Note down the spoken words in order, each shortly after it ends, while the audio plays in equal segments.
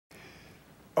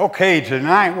Okay,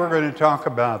 tonight we're going to talk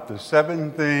about the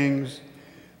 7 things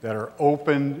that are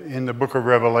opened in the book of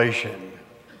Revelation.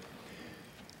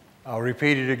 I'll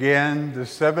repeat it again, the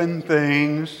 7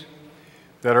 things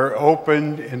that are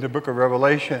opened in the book of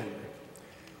Revelation.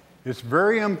 It's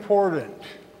very important,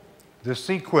 the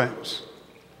sequence.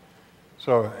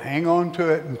 So hang on to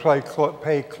it and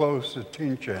pay close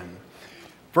attention.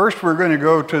 First, we're going to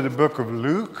go to the book of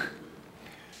Luke,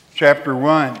 chapter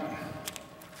 1.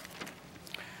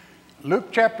 Luke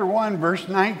chapter 1, verse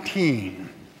 19.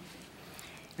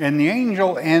 And the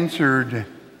angel answering,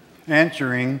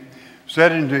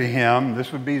 said unto him,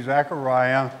 this would be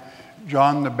Zechariah,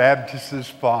 John the Baptist's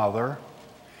father,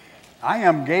 I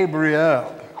am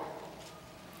Gabriel,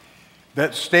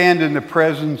 that stand in the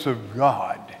presence of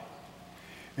God,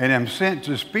 and am sent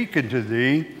to speak unto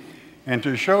thee, and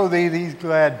to show thee these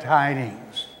glad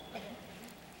tidings.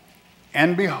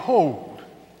 And behold,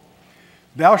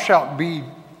 thou shalt be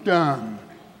dumb.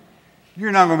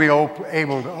 You're not going to be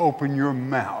able to open your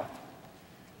mouth.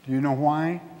 Do you know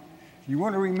why? You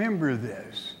want to remember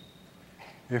this.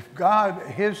 If God,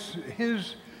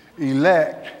 his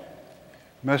elect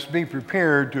must be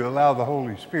prepared to allow the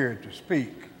Holy Spirit to speak.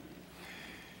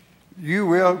 You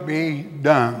will be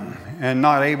dumb and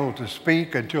not able to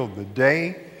speak until the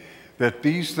day that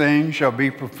these things shall be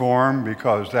performed,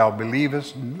 because thou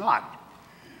believest not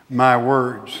my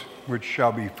words, which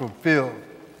shall be fulfilled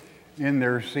in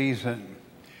their season.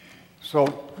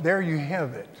 So there you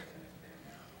have it.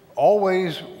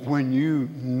 Always when you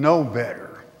know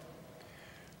better,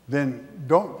 then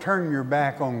don't turn your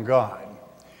back on God.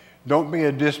 Don't be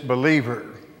a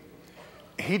disbeliever.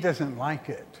 He doesn't like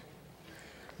it.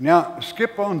 Now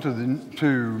skip on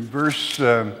to verse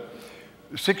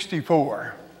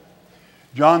 64.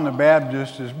 John the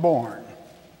Baptist is born,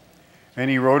 and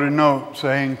he wrote a note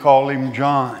saying, call him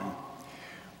John.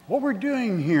 What we're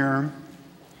doing here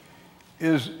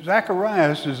is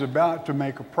Zacharias is about to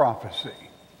make a prophecy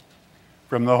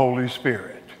from the Holy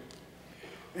Spirit.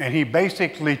 And he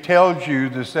basically tells you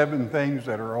the 7 things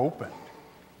that are opened.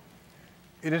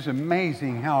 It is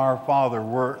amazing how our Father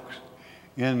works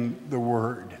in the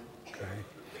Word. Okay?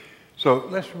 So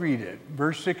let's read it.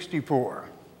 Verse 64.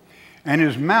 And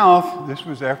his mouth, this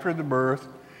was after the birth,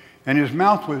 and his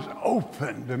mouth was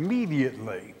opened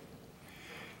immediately,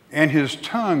 and his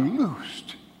tongue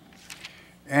loosed,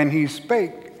 and he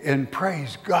spake and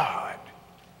praised God.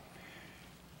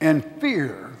 And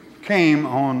fear came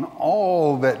on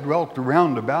all that dwelt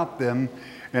around about them,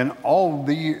 and all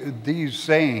these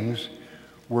sayings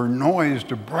were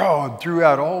noised abroad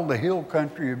throughout all the hill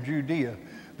country of Judea.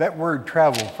 That word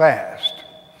traveled fast.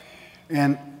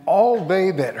 And all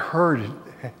they that heard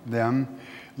them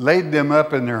laid them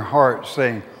up in their hearts,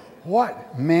 saying,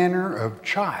 what manner of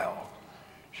child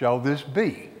shall this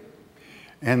be?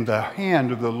 And the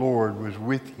hand of the Lord was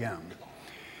with him.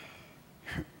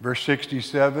 Verse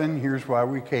 67, here's why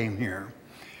we came here.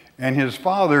 And his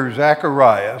father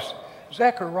Zacharias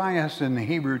in the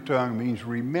Hebrew tongue means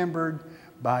remembered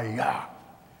by Yah.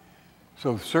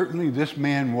 So certainly this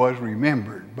man was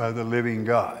remembered by the living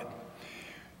God.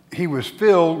 He was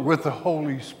filled with the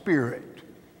Holy Spirit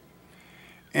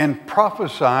and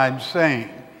prophesied, saying,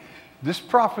 this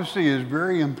prophecy is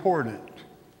very important.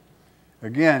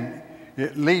 Again,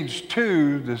 it leads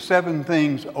to the 7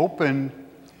 things opened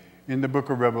in the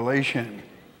book of Revelation.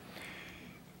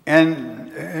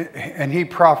 And he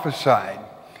prophesied,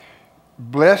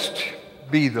 blessed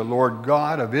be the Lord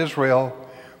God of Israel,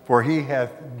 for he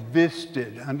hath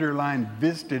visited, underline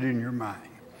visited in your mind,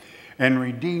 and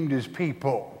redeemed his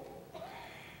people.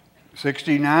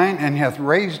 69, and hath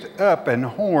raised up an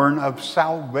horn of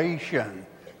salvation.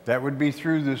 That would be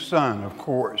through the Son, of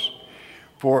course,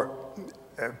 for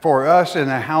us in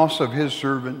the house of his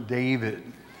servant David.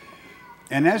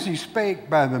 And as he spake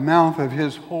by the mouth of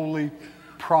his holy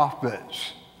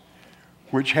prophets,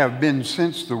 which have been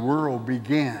since the world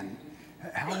began.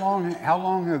 How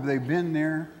long have they been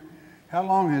there? How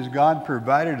long has God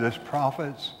provided us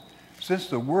prophets? Since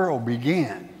the world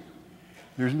began.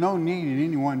 There's no need in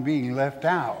anyone being left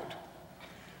out,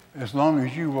 as long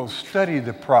as you will study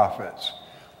the prophets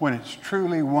when it's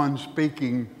truly one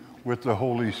speaking with the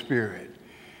Holy Spirit.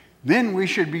 Then we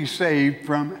should be saved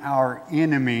from our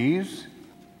enemies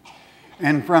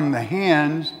and from the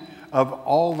hands of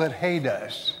all that hate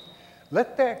us.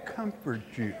 Let that comfort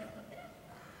you.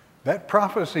 That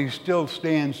prophecy still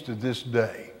stands to this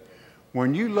day.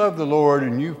 When you love the Lord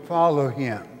and you follow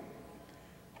him,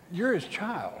 you're his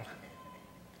child.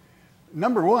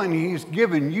 Number one, he's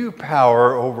given you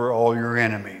power over all your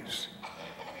enemies.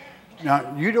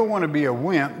 Now, you don't want to be a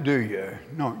wimp, do you?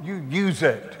 No, you use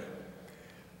it.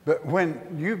 But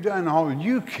when you've done all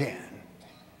you can,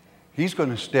 he's going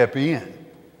to step in.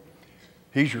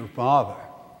 He's your Father.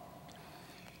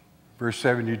 Verse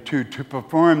 72, to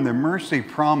perform the mercy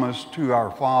promised to our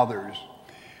fathers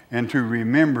and to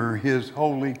remember his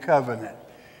holy covenant.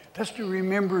 That's to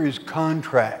remember his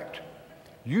contract.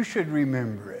 You should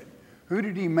remember it. Who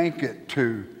did he make it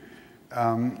to?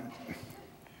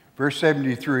 Verse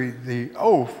 73, the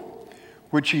oath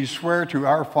which he swore to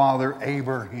our father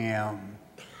Abraham.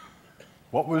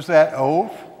 What was that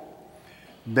oath?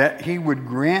 That he would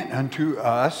grant unto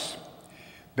us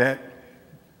that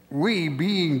we,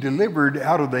 being delivered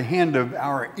out of the hand of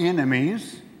our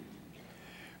enemies,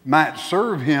 might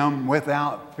serve him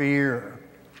without fear,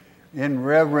 in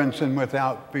reverence and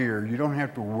without fear. You don't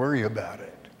have to worry about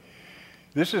it.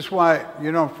 This is why,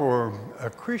 for a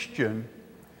Christian,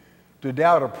 to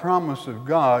doubt a promise of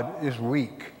God is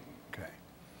weak. Okay.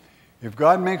 If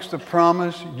God makes the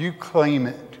promise, you claim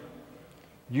it.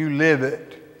 You live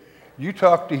it. You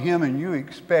talk to him and you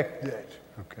expect it.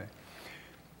 Okay.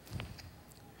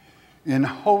 In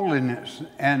holiness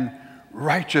and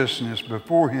righteousness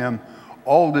before him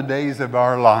all the days of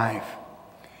our life.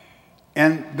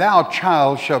 And thou,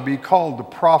 child, shalt be called the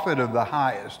prophet of the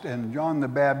highest. And John the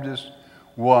Baptist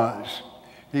was.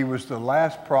 He was the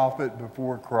last prophet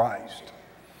before Christ.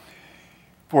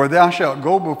 For thou shalt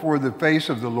go before the face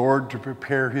of the Lord to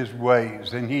prepare his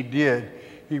ways. And he did.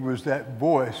 He was that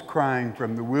voice crying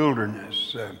from the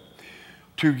wilderness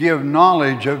to give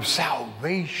knowledge of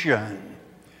salvation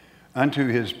unto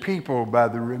his people by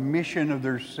the remission of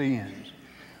their sins.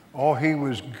 Oh, he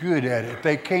was good at it.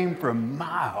 They came from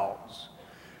miles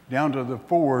down to the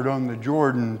ford on the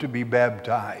Jordan to be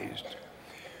baptized.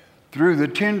 Through the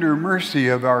tender mercy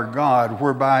of our God,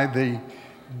 whereby the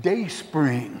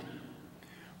dayspring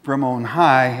from on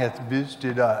high hath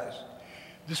visited us.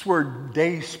 This word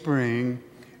dayspring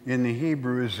in the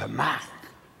Hebrew is zamach,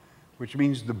 which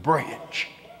means the branch.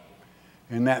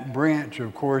 And that branch,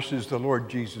 of course, is the Lord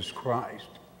Jesus Christ.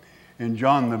 And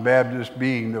John the Baptist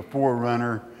being the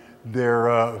forerunner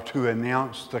thereof to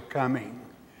announce the coming.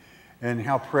 And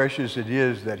how precious it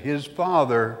is that his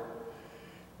Father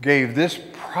gave this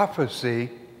prophecy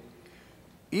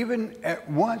even at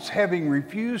once having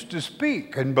refused to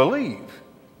speak and believe.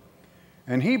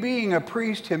 And he being a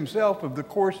priest himself of the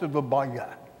course of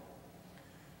Abaya,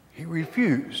 he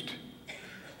refused.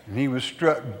 And he was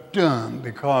struck dumb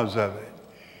because of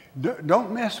it.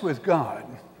 Don't mess with God.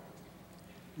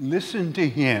 Listen to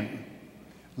him.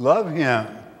 Love him.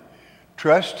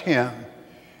 Trust him.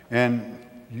 And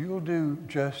you'll do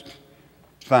just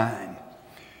fine.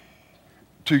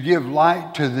 To give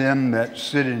light to them that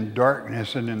sit in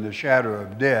darkness and in the shadow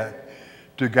of death,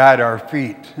 to guide our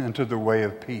feet into the way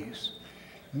of peace.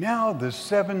 Now the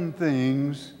 7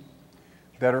 things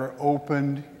that are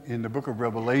opened in the book of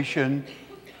Revelation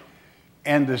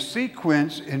and the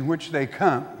sequence in which they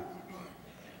come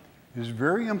is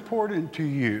very important to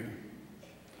you.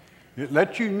 It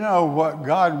lets you know what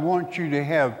God wants you to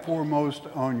have foremost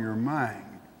on your mind.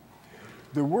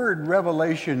 The word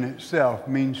revelation itself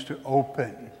means to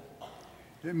open.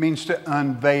 It means to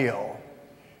unveil.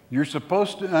 You're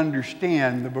supposed to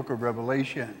understand the book of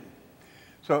Revelation.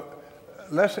 So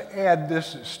let's add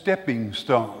this stepping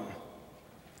stone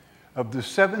of the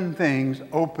 7 things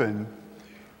open,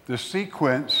 the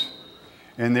sequence,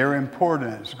 and their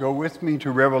importance. Go with me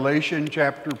to Revelation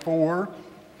chapter 4,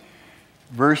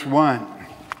 verse 1.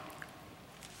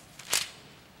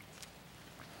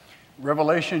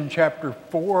 Revelation chapter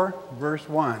 4, verse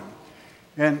 1.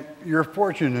 And you're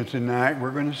fortunate tonight. We're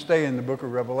going to stay in the book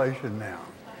of Revelation now.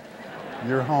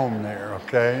 You're home there,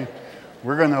 okay?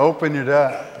 We're going to open it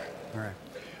up. All right.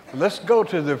 Let's go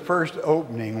to the first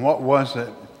opening. What was it?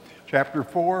 Chapter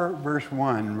 4, verse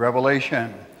 1,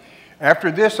 Revelation. After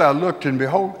this I looked, and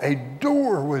behold, a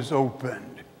door was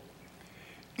opened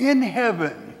in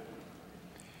heaven.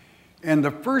 And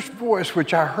the first voice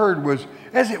which I heard was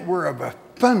as it were of a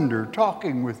thunder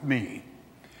talking with me.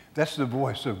 That's the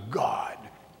voice of God,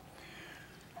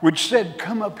 which said,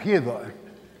 come up hither,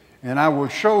 and I will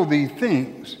show thee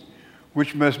things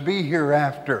which must be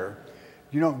hereafter.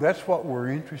 That's what we're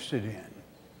interested in.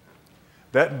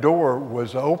 That door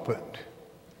was opened,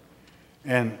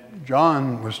 and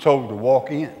John was told to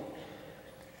walk in.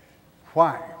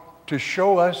 Why? To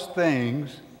show us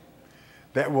things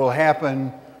that will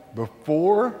happen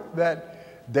before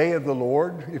that day of the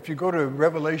Lord. If you go to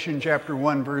Revelation chapter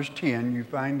 1, verse 10, you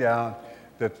find out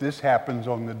that this happens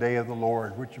on the day of the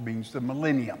Lord, which means the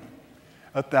millennium,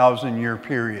 1,000-year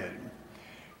period.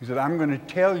 He said, I'm going to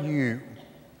tell you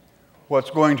what's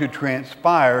going to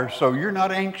transpire, so you're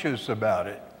not anxious about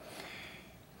it.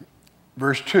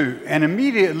 Verse 2, and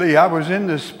immediately I was in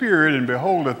the Spirit, and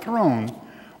behold, a throne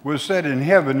was set in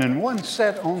heaven, and one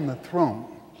sat on the throne.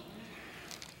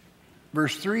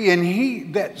 Verse 3, and he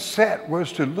that sat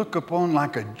was to look upon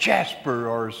like a jasper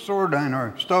or a sordine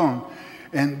or a stone,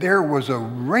 and there was a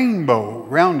rainbow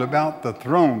round about the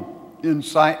throne, in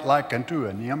sight like unto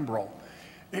an emerald.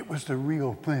 It was the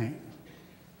real thing.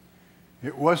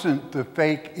 It wasn't the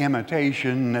fake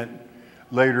imitation that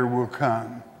later will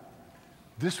come.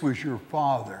 This was your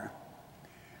Father,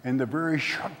 and the very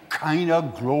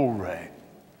Shekinah glory,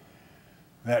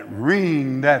 that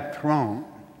ring, that throne,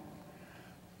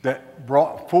 that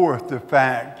brought forth the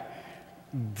fact,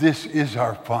 this is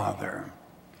our Father.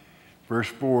 Verse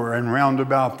 4, and round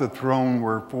about the throne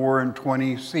were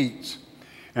 24 seats,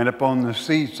 and upon the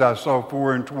seats I saw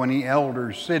 24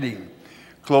 elders sitting,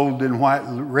 clothed in white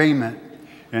raiment,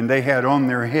 and they had on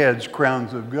their heads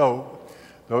crowns of gold.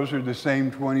 Those are the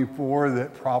same 24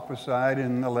 that prophesied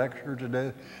in the lecture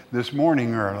today, this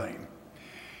morning early.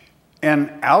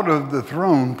 And out of the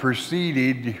throne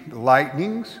proceeded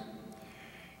lightnings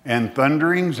and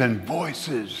thunderings and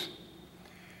voices.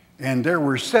 And there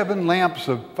were 7 lamps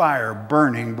of fire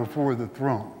burning before the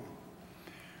throne,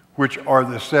 which are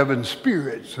the 7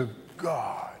 spirits of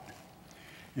God.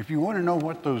 If you want to know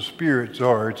what those spirits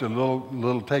are, it's a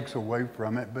little takes away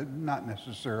from it, but not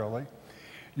necessarily.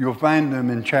 You'll find them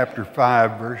in chapter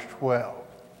 5, verse 12.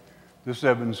 The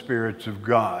 7 spirits of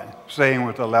God, saying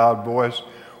with a loud voice,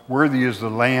 worthy is the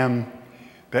Lamb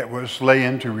that was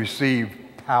slain to receive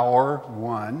power,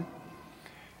 1,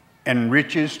 and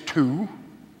riches, 2,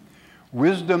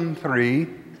 wisdom, 3,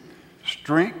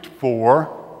 strength,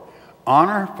 4,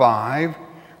 honor, 5,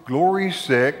 glory,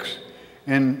 6,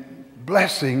 and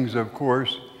blessings, of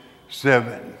course,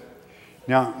 7.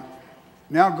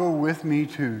 Now go with me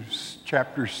to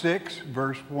chapter 6,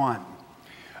 verse 1.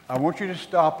 I want you to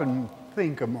stop and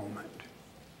think a moment.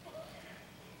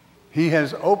 He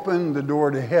has opened the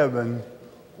door to heaven.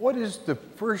 What is the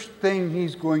first thing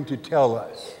he's going to tell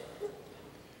us?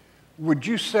 Would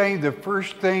you say the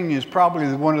first thing is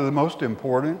probably one of the most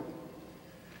important?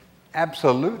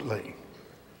 Absolutely.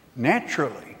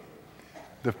 Naturally.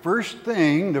 The first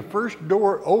thing, the first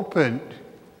door opened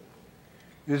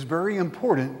is very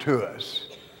important to us.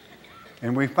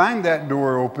 And we find that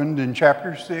door opened in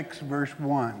chapter 6, verse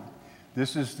 1.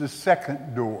 This is the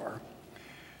second door.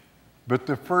 But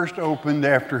the first opened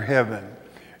after heaven.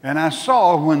 And I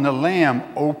saw when the Lamb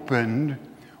opened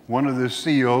one of the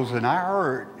seals, and I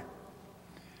heard,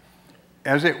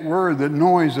 as it were, the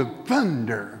noise of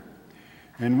thunder.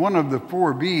 And one of the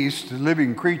 4 beasts, the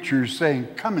living creatures,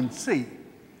 saying, come and see.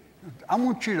 I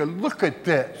want you to look at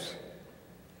this.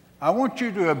 I want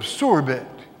you to absorb it.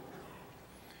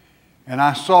 And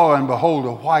I saw, and behold,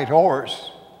 a white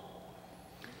horse,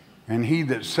 and he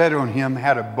that sat on him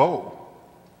had a bow,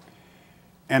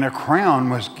 and a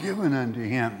crown was given unto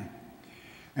him,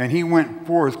 and he went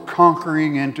forth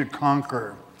conquering and to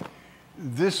conquer.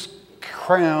 This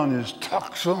crown is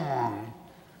toxon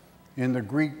in the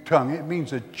Greek tongue. It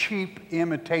means a cheap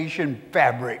imitation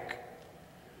fabric.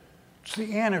 It's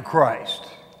the Antichrist.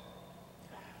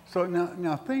 So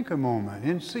now think a moment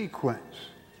in sequence.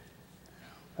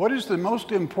 What is the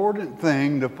most important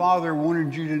thing the Father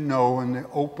wanted you to know in the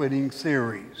opening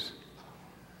series?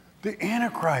 The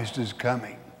Antichrist is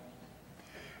coming.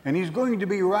 And he's going to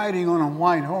be riding on a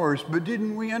white horse, but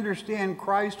didn't we understand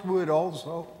Christ would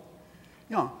also?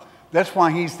 That's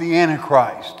why he's the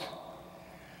Antichrist.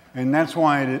 And that's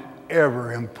why it is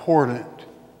ever important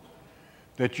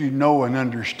that you know and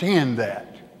understand that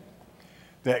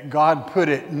God put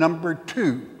it number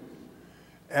 2,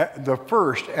 the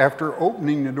first after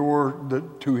opening the door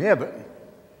to heaven,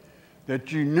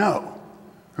 that you know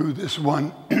who this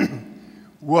one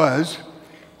was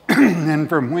and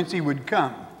from whence he would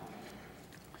come.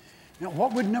 Now,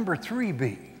 what would number 3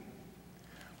 be?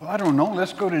 Well, I don't know.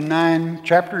 Let's go to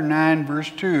chapter 9, verse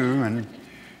 2,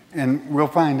 and we'll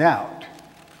find out.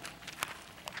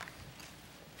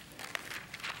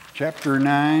 Chapter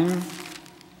 9.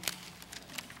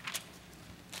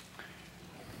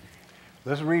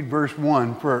 Let's read verse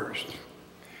 1 first.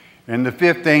 And the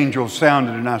 5th angel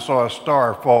sounded, and I saw a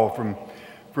star fall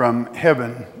from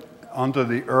heaven onto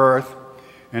the earth,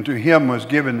 and to him was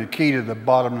given the key to the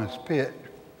bottomless pit.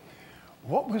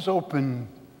 What was opened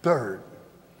third?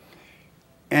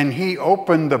 And he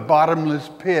opened the bottomless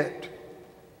pit,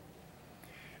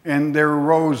 and there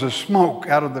arose a smoke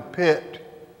out of the pit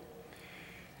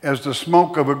as the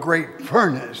smoke of a great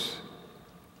furnace.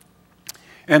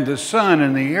 And the sun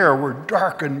and the air were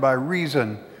darkened by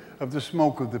reason of the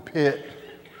smoke of the pit.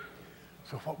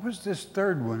 So what was this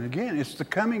third one? Again, it's the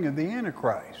coming of the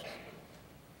Antichrist.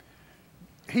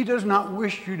 He does not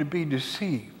wish you to be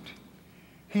deceived.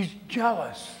 He's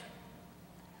jealous.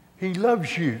 He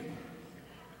loves you.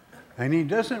 And he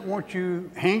doesn't want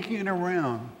you hanging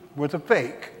around with a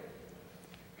fake.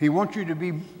 He wants you to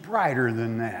be brighter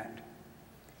than that.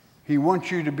 He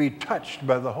wants you to be touched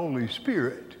by the Holy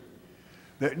Spirit,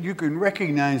 that you can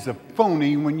recognize a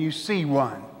phony when you see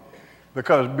one.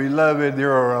 Because, beloved,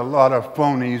 there are a lot of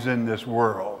phonies in this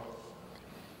world.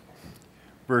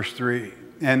 Verse 3,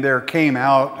 and there came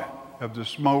out of the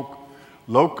smoke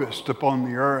locusts upon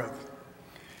the earth,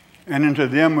 and unto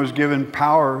them was given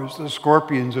power as the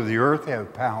scorpions of the earth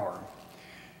have power.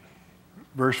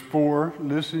 Verse 4,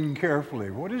 listen carefully.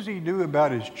 What does he do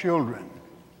about his children?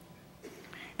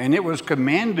 And it was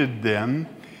commanded them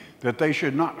that they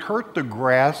should not hurt the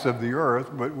grass of the earth,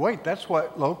 but wait, that's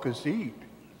what locusts eat.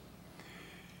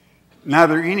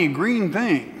 Neither any green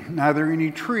thing, neither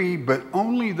any tree, but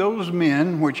only those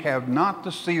men which have not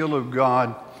the seal of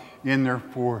God in their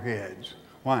foreheads.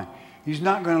 Why? He's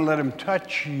not going to let them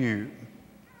touch you.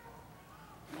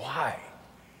 Why?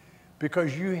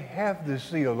 Because you have the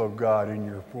seal of God in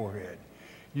your forehead.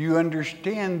 You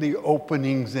understand the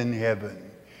openings in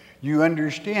heaven. You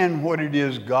understand what it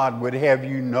is God would have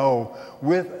you know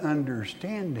with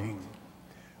understanding.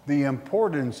 The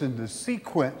importance and the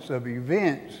sequence of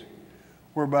events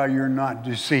whereby you're not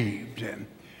deceived. And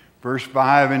verse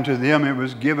 5, and to them it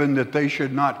was given that they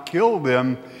should not kill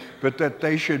them, but that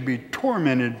they should be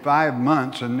tormented 5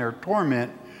 months, and their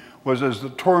torment was as the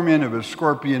torment of a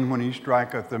scorpion when he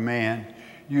striketh a man.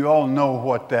 You all know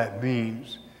what that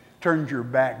means. Turns your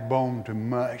backbone to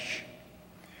mush.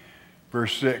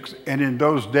 Verse 6, and in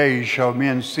those days shall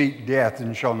men seek death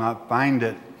and shall not find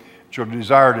it, shall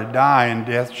desire to die, and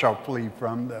death shall flee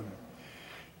from them.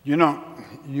 You know,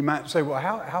 you might say, well,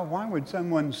 why would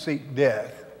someone seek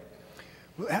death?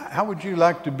 How would you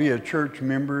like to be a church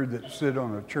member that sit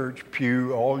on a church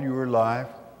pew all your life,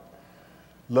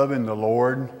 loving the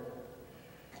Lord,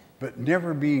 but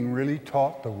never being really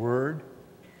taught the Word?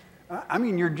 I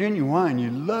mean, you're genuine, you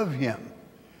love Him.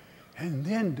 And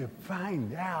then to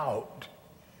find out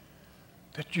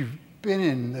that you've been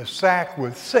in the sack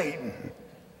with Satan,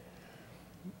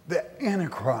 the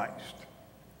Antichrist,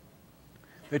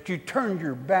 that you turned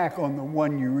your back on the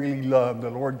one you really love, the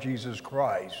Lord Jesus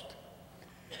Christ.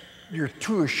 You're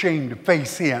too ashamed to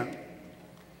face Him.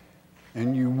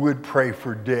 And you would pray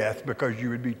for death because you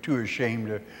would be too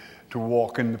ashamed to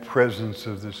walk in the presence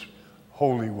of this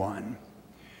Holy One.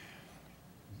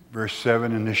 Verse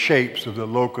 7, and the shapes of the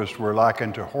locusts were like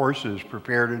unto horses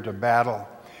prepared unto battle,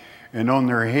 and on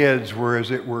their heads were as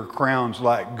it were crowns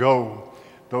like gold.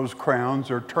 Those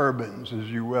crowns are turbans, as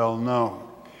you well know.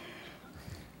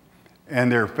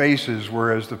 And their faces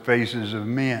were as the faces of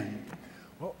men.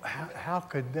 Well, how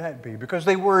could that be? Because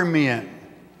they were men.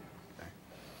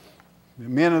 The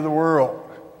men of the world.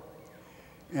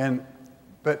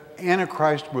 But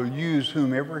Antichrist will use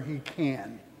whomever he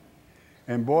can.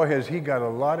 And boy, has he got a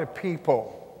lot of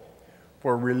people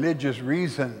for religious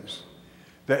reasons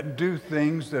that do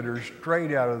things that are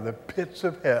straight out of the pits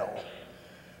of hell.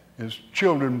 As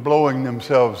children blowing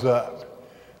themselves up.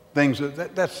 Things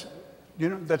that's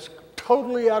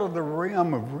totally out of the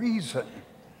realm of reason,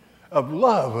 of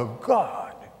love, of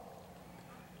God.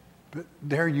 But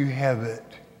there you have it.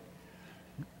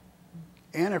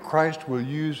 Antichrist will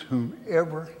use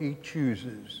whomever he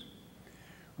chooses.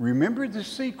 Remember the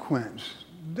sequence.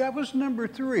 That was number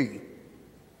 3.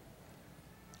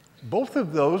 Both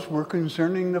of those were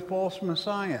concerning the false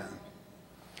Messiah.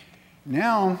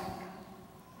 Now,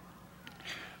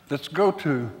 let's go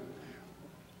to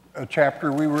a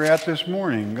chapter we were at this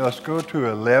morning. Let's go to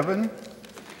 11,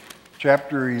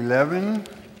 chapter 11,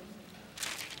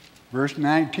 verse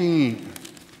 19.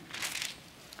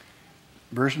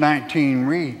 Verse 19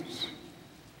 reads,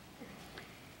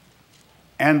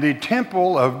 and the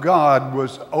temple of God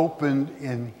was opened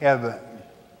in heaven,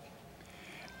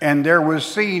 and there was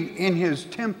seen in his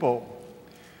temple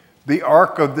the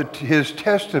ark of his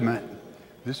testament.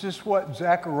 This is what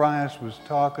Zacharias was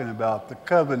talking about, the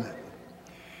covenant.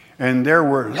 And there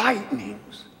were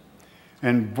lightnings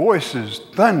and voices,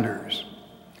 thunders,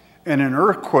 and an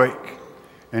earthquake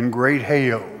and great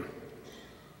hail.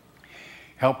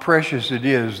 How precious it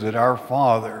is that our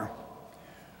Father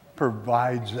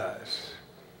provides us.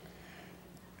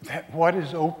 That what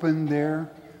is open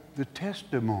there? The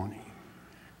testimony.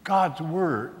 God's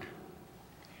Word.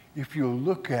 If you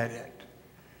look at it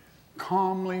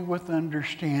calmly with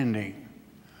understanding,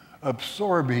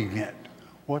 absorbing it,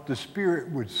 what the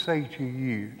Spirit would say to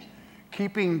you,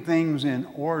 keeping things in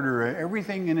order,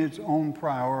 everything in its own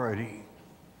priority,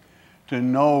 to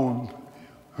know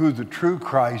who the true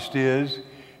Christ is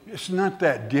It's not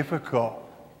that difficult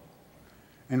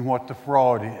in what the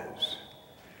fraud is.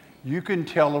 You can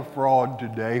tell a fraud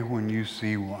today when you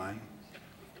see one.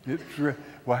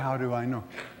 Well, how do I know?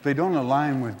 They don't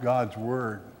align with God's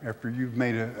word after you've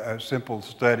made a simple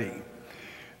study.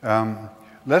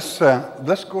 Let's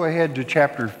go ahead to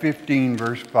chapter 15,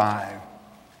 verse 5.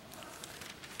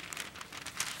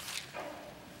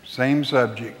 Same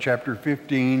subject, chapter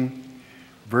 15,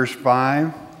 verse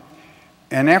 5.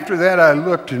 And after that I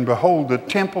looked, and behold, the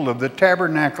temple of the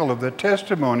tabernacle of the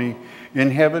testimony in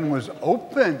heaven was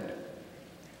opened.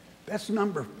 That's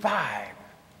number 5.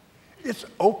 It's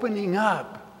opening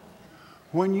up.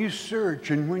 When you search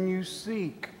and when you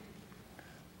seek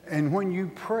and when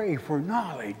you pray for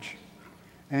knowledge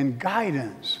and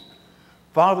guidance,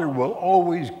 Father will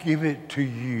always give it to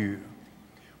you.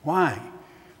 Why?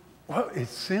 Well,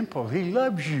 it's simple. He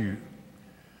loves you.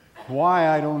 Why,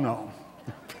 I don't know.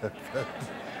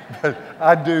 But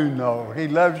I do know. He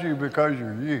loves you because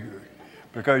you're you,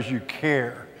 because you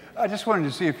care. I just wanted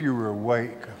to see if you were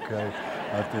awake, okay,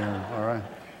 out there, all right?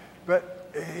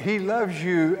 But he loves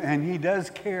you and he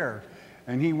does care,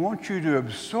 and he wants you to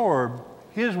absorb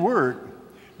his word.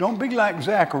 Don't be like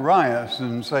Zacharias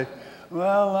and say,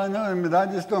 well, I know him, but I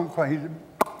just don't quite.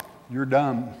 You're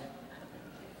dumb.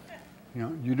 You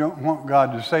know, you don't want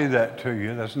God to say that to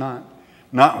you. That's not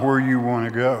where you want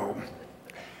to go.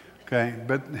 Okay,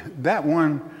 but that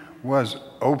one was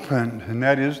opened, and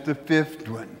that is the 5th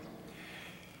one.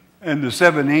 And the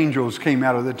 7 angels came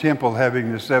out of the temple,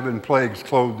 having the 7 plagues,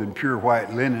 clothed in pure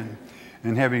white linen,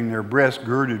 and having their breasts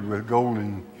girded with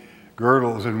golden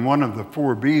girdles. And one of the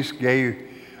 4 beasts gave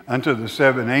unto the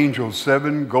 7 angels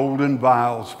 7 golden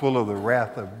vials full of the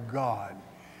wrath of God.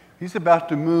 He's about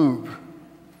to move.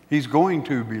 He's going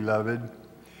to, beloved,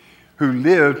 who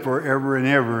lived forever and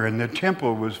ever. And the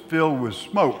temple was filled with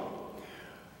smoke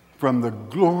from the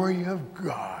glory of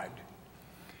God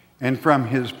and from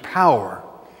his power.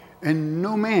 And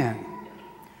no man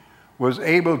was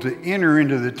able to enter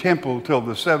into the temple till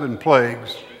the 7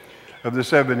 plagues of the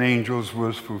 7 angels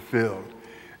was fulfilled.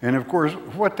 And of course,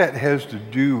 what that has to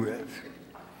do with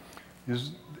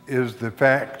is the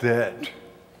fact that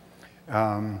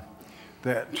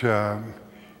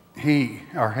he,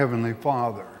 our Heavenly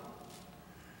Father,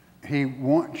 he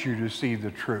wants you to see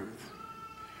the truth.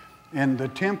 And the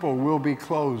temple will be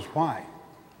closed. Why?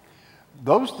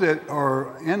 Those that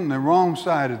are in the wrong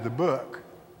side of the book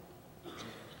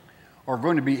are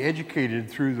going to be educated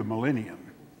through the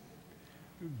millennium.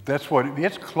 That's what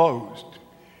it's closed.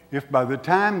 If by the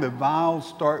time the vials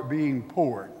start being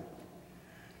poured,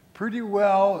 pretty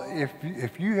well,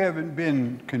 if you haven't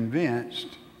been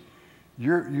convinced,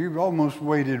 you've almost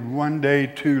waited one day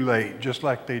too late, just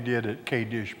like they did at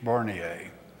Kadesh Barnea.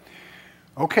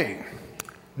 Okay,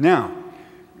 now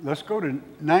let's go to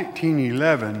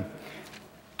 1911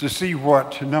 to see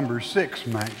what number 6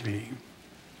 might be.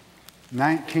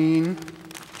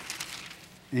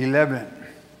 1911.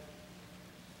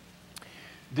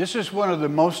 This is one of the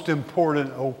most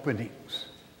important openings.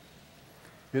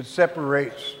 It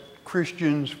separates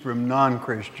Christians from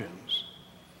non-Christians.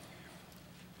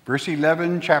 Verse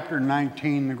 11, chapter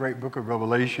 19, the great book of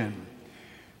Revelation.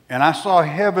 And I saw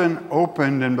heaven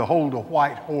opened, and behold, a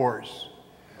white horse.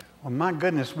 Well, my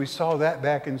goodness, we saw that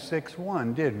back in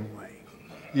 6:1, didn't we?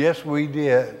 Yes, we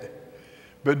did.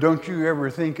 But don't you ever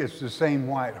think it's the same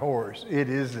white horse. It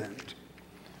isn't.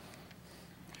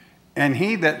 And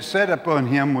he that sat upon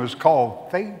him was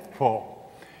called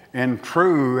Faithful and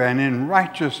True, and in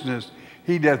righteousness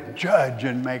he doth judge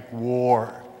and make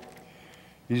war.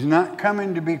 He's not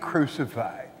coming to be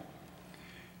crucified.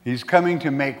 He's coming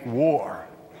to make war.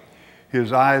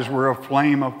 His eyes were a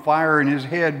flame of fire, and his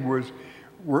head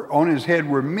on his head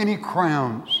were many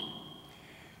crowns.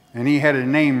 And he had a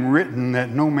name written that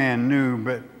no man knew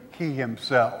but he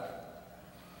himself.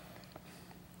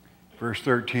 Verse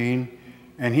 13,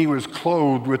 and he was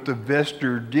clothed with the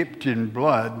vesture dipped in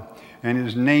blood, and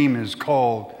his name is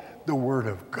called the Word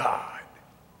of God.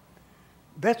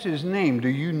 That's his name. Do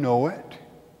you know it?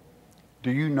 Do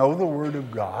you know the Word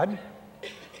of God?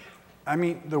 I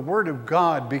mean, the Word of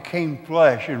God became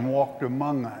flesh and walked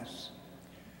among us.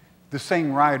 The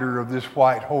same rider of this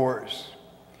white horse.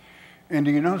 And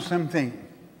do you know something?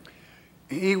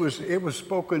 It was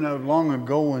spoken of long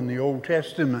ago in the Old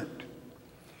Testament.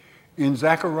 In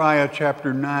Zechariah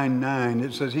chapter 9:9,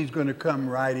 it says he's going to come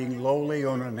riding lowly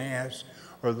on an ass,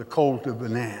 or the colt of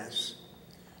an ass.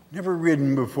 Never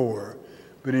ridden before.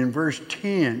 But in verse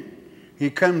 10, he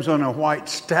comes on a white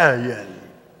stallion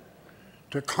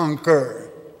to conquer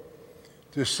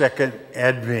the second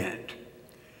advent.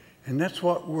 And that's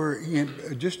what we're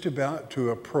just about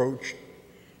to approach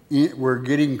We're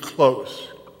getting close.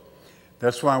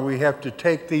 That's why we have to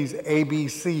take these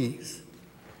ABCs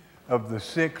of the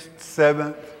 6th,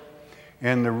 7th,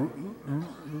 and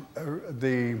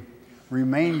the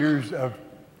remainders of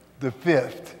the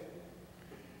 5th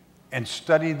and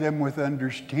study them with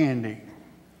understanding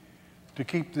to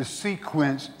keep the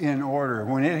sequence in order.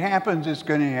 When it happens, it's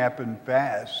going to happen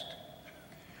fast.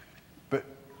 But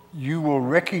you will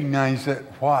recognize that.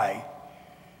 Why?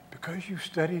 Because you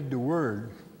studied the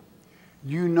Word.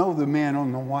 You know the man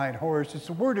on the white horse. It's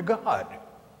the Word of God.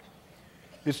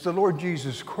 It's the Lord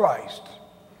Jesus Christ.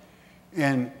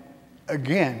 And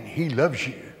again, He loves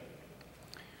you.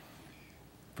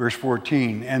 Verse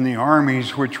 14, and the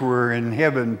armies which were in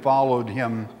heaven followed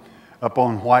Him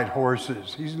upon white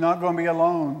horses. He's not going to be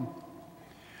alone.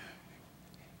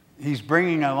 He's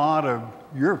bringing a lot of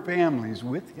your families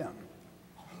with Him,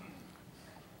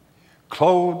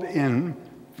 clothed in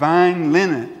fine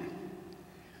linen,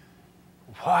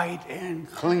 white and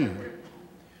clean.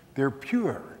 They're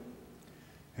pure,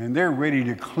 and they're ready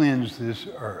to cleanse this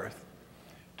earth,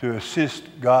 to assist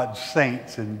God's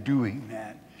saints in doing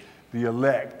that, the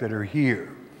elect that are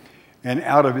here. And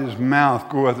out of His mouth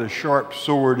goeth a sharp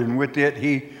sword, and with it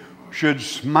He should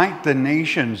smite the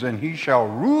nations, and He shall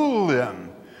rule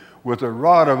them with a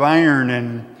rod of iron,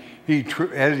 and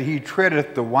as He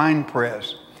treadeth the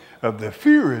winepress of the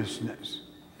furiousness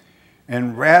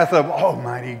and wrath of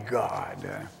Almighty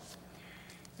God.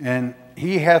 And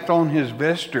He hath on His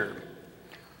vesture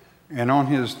and on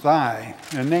His thigh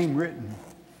a name written,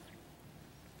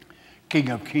 King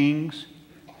of Kings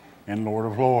and Lord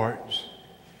of Lords.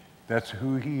 That's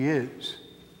who He is.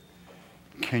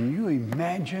 Can you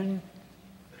imagine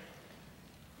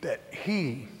that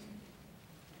He,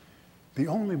 the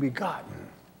only begotten,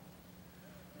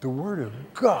 the Word of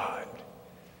God,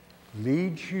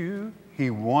 leads you? He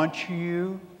wants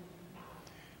you.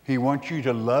 He wants you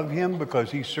to love Him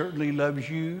because He certainly loves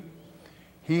you.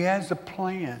 He has a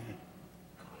plan.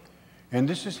 And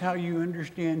this is how you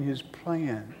understand His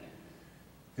plan,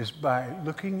 is by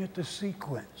looking at the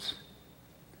sequence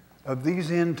of these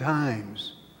end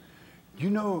times. You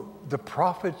know, the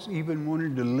prophets even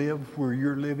wanted to live where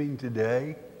you're living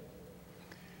today.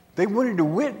 They wanted to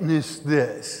witness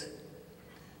this.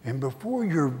 And before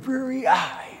your very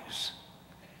eyes,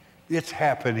 it's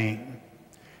happening.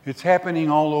 It's happening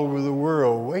all over the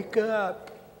world. Wake up.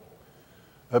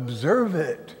 Observe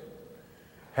it.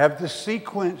 Have the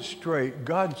sequence straight.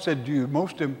 God said to you,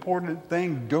 most important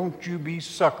thing, don't you be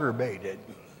sucker baited.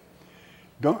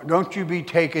 Don't you be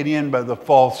taken in by the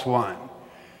false one.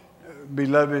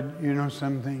 Beloved, you know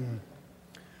something?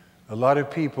 A lot of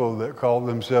people that call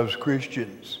themselves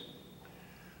Christians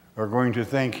are going to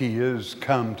think He is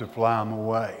come to fly them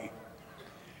away.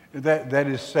 That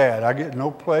is sad. I get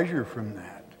no pleasure from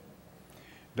that.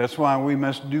 That's why we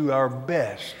must do our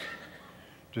best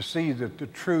to see that the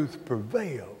truth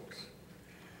prevails.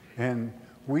 And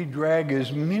we drag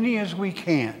as many as we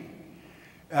can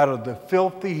out of the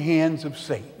filthy hands of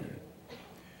Satan.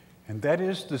 And that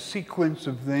is the sequence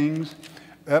of things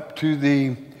up to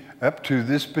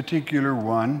this particular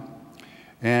one.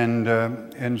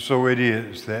 And so it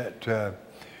is that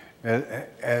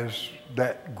as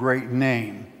that great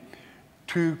name.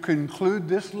 To conclude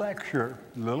this lecture,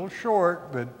 a little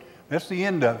short, but that's the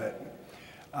end of it.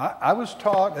 I was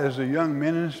taught as a young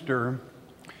minister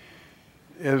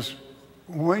is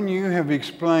when you have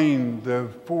explained the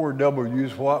 4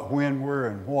 W's, what, when, where,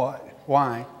 and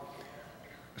why,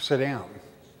 sit down,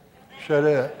 shut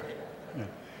up.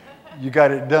 You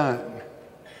got it done.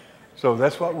 So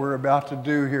that's what we're about to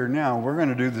do here now. We're going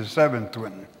to do the 7th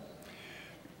one.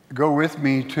 Go with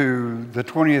me to the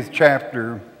 20th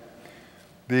chapter,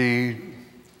 the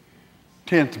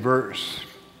 10th verse.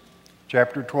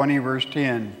 Chapter 20, verse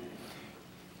 10.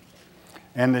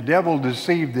 And the devil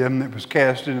deceived them that was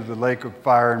cast into the lake of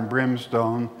fire and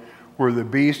brimstone, where the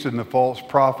beast and the false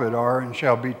prophet are, and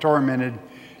shall be tormented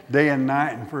day and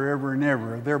night and forever and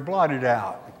ever. They're blotted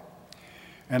out.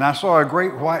 And I saw a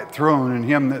great white throne, and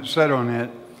Him that sat on it,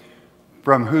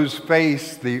 from whose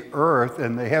face the earth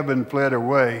and the heaven fled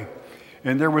away,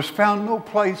 and there was found no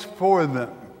place for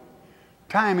them.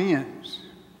 Time ends.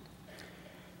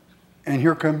 And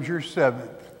here comes your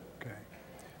 7th. Okay.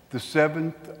 The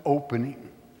 7th opening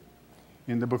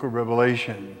in the book of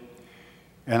Revelation.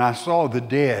 And I saw the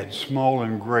dead, small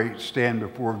and great, stand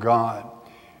before God.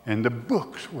 And the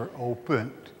books were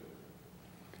opened.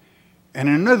 And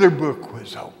another book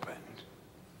was opened,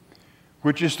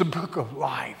 which is the book of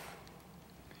life.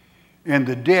 And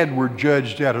the dead were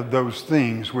judged out of those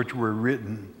things which were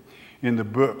written in the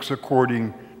books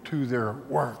according to their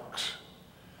works.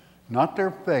 Not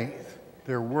their faith,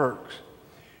 their works.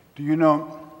 Do you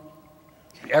know,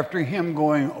 after him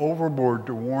going overboard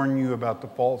to warn you about the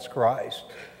false Christ,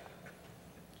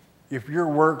 if your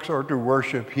works are to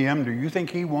worship him, do you think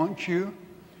he wants you?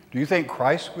 Do you think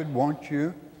Christ would want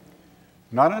you?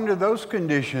 Not under those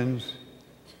conditions,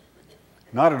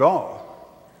 not at all.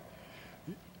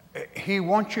 He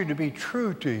wants you to be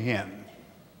true to him.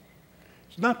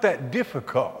 It's not that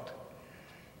difficult.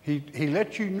 He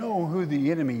lets you know who the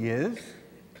enemy is.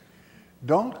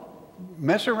 Don't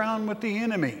mess around with the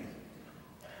enemy.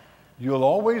 You'll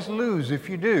always lose if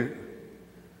you do.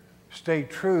 Stay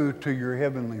true to your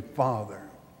Heavenly Father.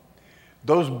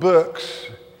 Those books,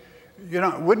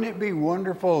 wouldn't it be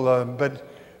wonderful? But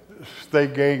they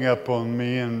gang up on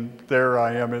me and there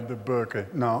I am in the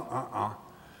book. No,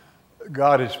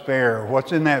 God is fair.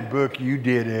 What's in that book, you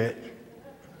did it.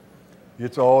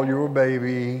 It's all your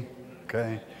baby,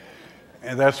 okay?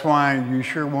 And that's why you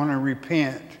sure want to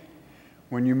repent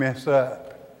when you mess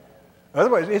up.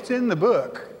 Otherwise, it's in the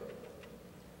book.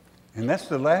 And that's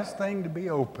the last thing to be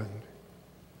opened.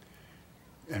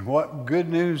 And what good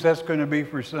news that's going to be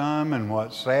for some and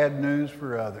what sad news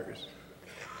for others.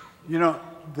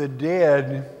 The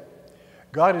dead,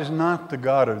 God is not the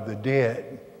God of the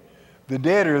dead. The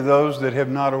dead are those that have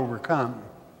not overcome.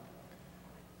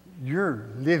 You're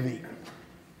living.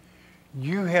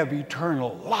 You have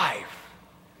eternal life.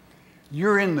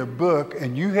 You're in the book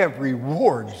and you have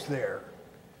rewards there.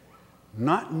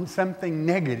 Not in something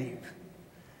negative.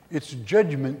 It's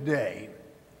Judgment Day.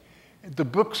 The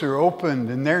books are opened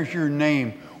and there's your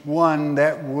name. One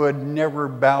that would never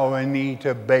bow a knee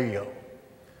to Baal.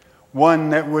 One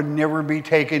that would never be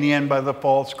taken in by the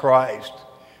false Christ.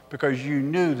 Because you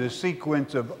knew the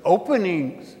sequence of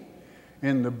openings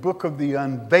in the book of the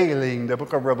unveiling, the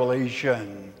book of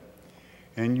Revelation.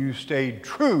 And you stayed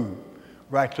true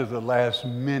right to the last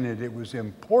minute. It was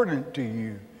important to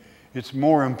you. It's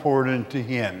more important to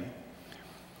him.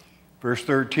 Verse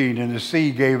 13, and the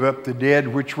sea gave up the dead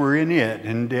which were in it,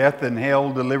 and death and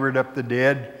hell delivered up the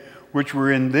dead which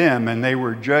were in them, and they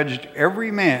were judged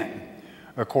every man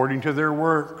according to their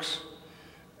works.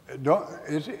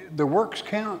 The works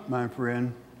count, my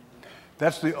friend.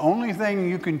 That's the only thing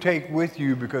you can take with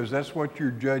you because that's what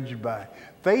you're judged by.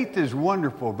 Faith is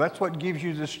wonderful. That's what gives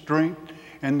you the strength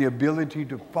and the ability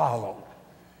to follow.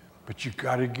 But you've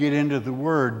got to get into the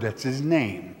Word. That's his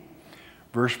name.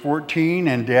 Verse 14,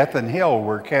 and death and hell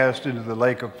were cast into the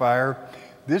lake of fire.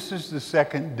 This is the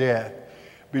second death.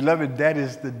 Beloved, that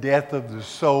is the death of the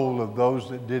soul of those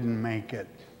that didn't make it.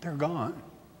 They're gone.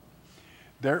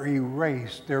 They're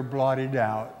erased. They're blotted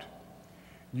out.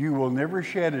 You will never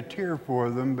shed a tear for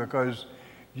them because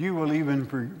you will even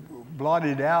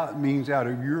blotted out means out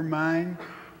of your mind.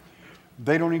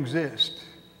 They don't exist.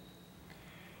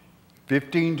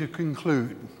 15 to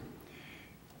conclude.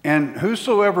 And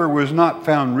whosoever was not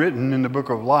found written in the book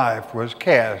of life was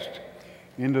cast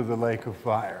into the lake of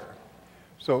fire.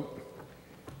 So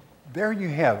there you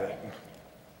have it.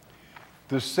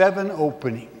 The 7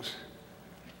 openings.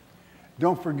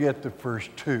 Don't forget the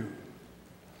first 2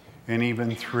 and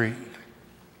even 3.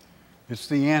 It's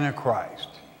the Antichrist.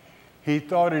 He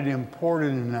thought it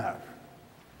important enough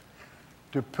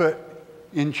to put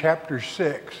in chapter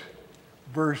 6,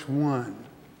 verse 1,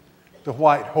 the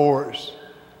white horse.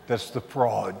 That's the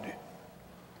fraud.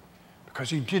 Because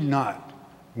he did not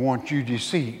want you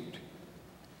deceived.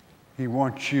 He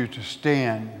wants you to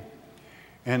stand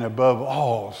and above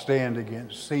all stand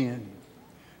against sin.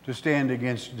 To stand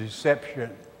against deception.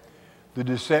 The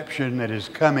deception that is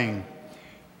coming.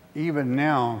 Even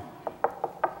now,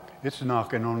 it's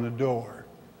knocking on the door.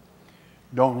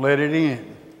 Don't let it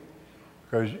in.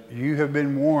 Because you have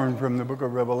been warned from the book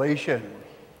of Revelation.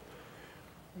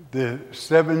 The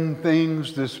 7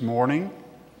 things this morning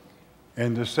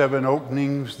and the 7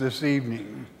 openings this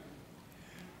evening.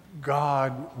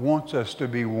 God wants us to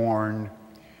be warned.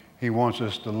 He wants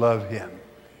us to love him.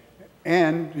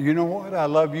 And you know what? I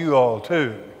love you all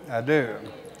too. I do.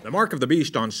 The Mark of the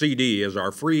Beast on CD is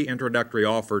our free introductory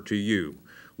offer to you.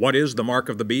 What is the Mark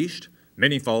of the Beast?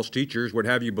 Many false teachers would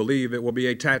have you believe it will be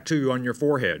a tattoo on your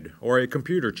forehead or a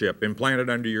computer chip implanted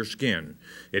under your skin.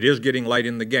 It is getting late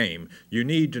in the game. You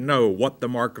need to know what the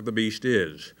Mark of the Beast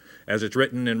is. As it's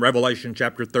written in Revelation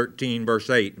chapter 13, verse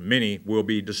 8, many will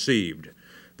be deceived.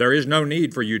 There is no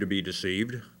need for you to be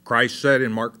deceived. Christ said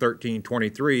in Mark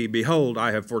 13:23, behold,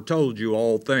 I have foretold you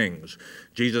all things.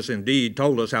 Jesus indeed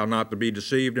told us how not to be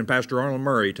deceived, and Pastor Arnold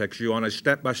Murray takes you on a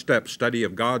step-by-step study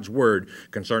of God's Word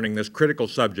concerning this critical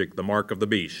subject, the Mark of the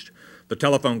Beast. The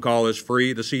telephone call is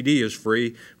free. The CD is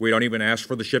free. We don't even ask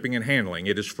for the shipping and handling.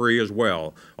 It is free as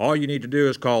well. All you need to do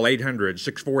is call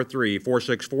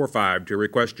 800-643-4645 to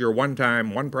request your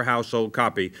one-time, one-per-household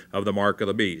copy of The Mark of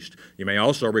the Beast. You may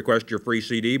also request your free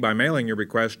CD by mailing your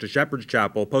request to Shepherd's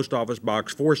Chapel, Post Office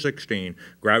Box 416,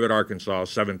 Gravette, Arkansas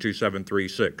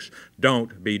 72736.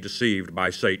 Don't be deceived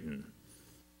by Satan.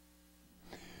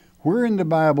 Where in the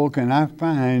Bible can I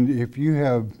find, if you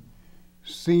have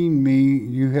seen me,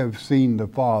 you have seen the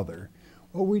Father?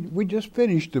 Well, we just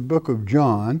finished the book of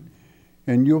John,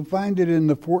 and you'll find it in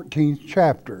the 14th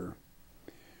chapter,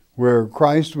 where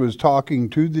Christ was talking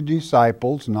to the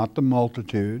disciples, not the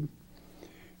multitude,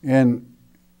 and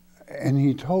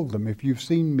he told them, if you've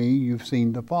seen me, you've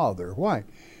seen the Father. Why?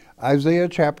 Isaiah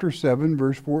chapter 7,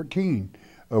 verse 14,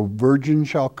 a virgin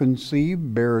shall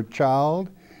conceive, bear a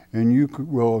child, and you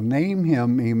will name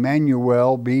him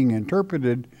Emmanuel, being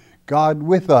interpreted God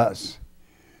with us.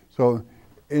 So,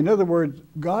 in other words,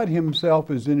 God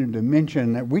himself is in a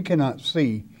dimension that we cannot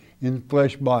see in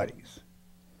flesh bodies.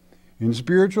 In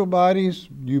spiritual bodies,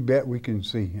 you bet we can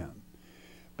see him.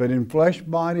 But in flesh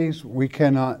bodies, we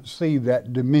cannot see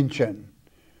that dimension.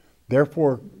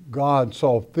 Therefore, God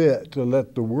saw fit to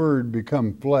let the Word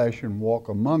become flesh and walk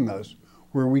among us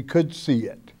where we could see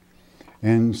it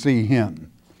and see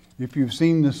him. If you've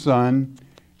seen the Son,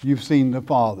 you've seen the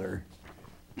Father.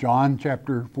 John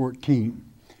chapter 14.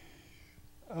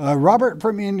 Robert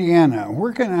from Indiana,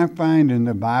 where can I find in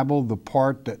the Bible the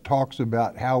part that talks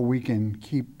about how we can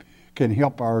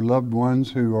help our loved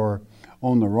ones who are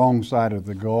on the wrong side of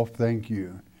the gulf? Thank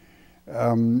you.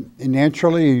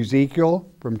 Naturally, Ezekiel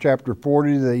from chapter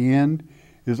 40 to the end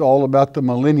is all about the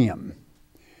millennium.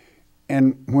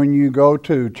 And when you go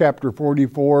to chapter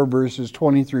 44, verses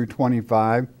 20 through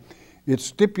 25, it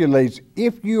stipulates,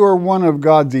 if you are one of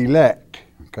God's elect,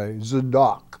 okay,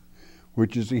 Zadok,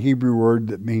 which is a Hebrew word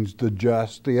that means the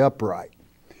just, the upright,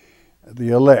 the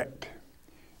elect,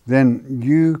 then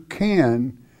you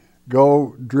can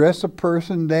go dress a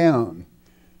person down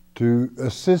to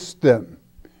assist them,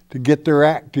 to get their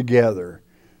act together,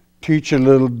 teach a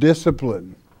little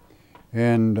discipline,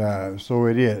 and so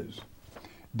it is.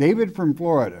 David from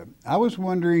Florida, I was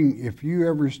wondering if you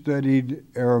ever studied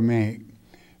Aramaic,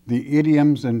 the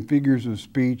idioms and figures of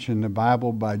speech in the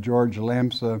Bible by George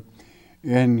Lamsa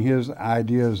and his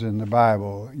ideas in the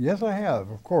Bible. Yes, I have,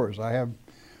 of course. I have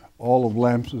all of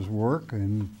Lamsa's work,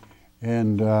 and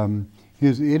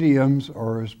his idioms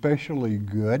are especially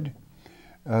good.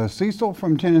 Cecil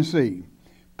from Tennessee,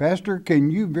 Pastor,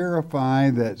 can you verify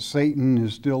that Satan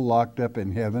is still locked up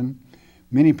in heaven?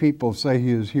 Many people say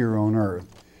he is here on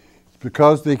earth. It's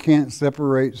because they can't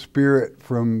separate spirit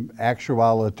from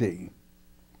actuality.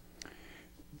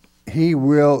 He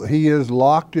is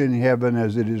locked in heaven,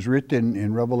 as it is written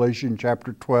in Revelation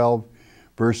chapter 12,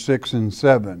 verse 6 and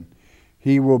 7.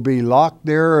 He will be locked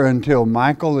there until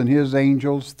Michael and his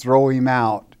angels throw him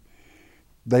out.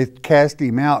 They cast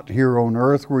him out here on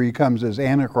earth, where he comes as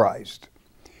Antichrist.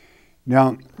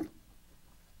 Now,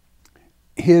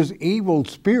 his evil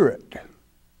spirit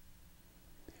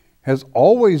has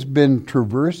always been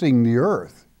traversing the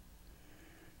earth.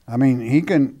 I mean, he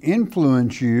can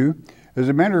influence you. As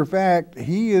a matter of fact,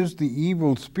 he is the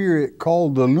evil spirit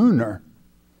called the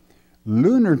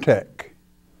lunatic.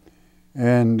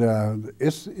 And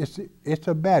it's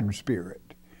a bad spirit.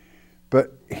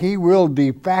 But he will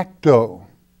de facto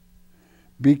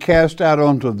be cast out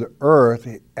onto the earth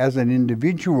as an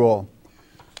individual.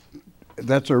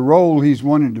 That's a role he's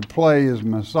wanted to play as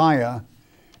Messiah.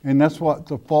 And that's what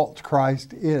the false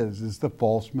Christ is the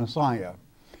false Messiah.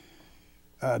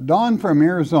 Don from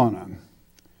Arizona,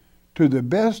 to the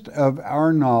best of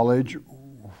our knowledge,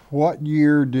 what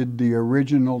year did the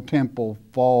original temple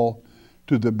fall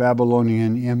to the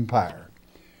Babylonian Empire?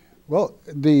 Well,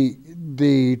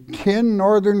 the 10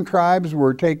 northern tribes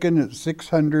were taken at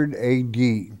 600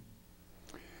 AD.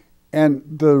 And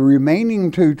the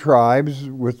remaining 2 tribes,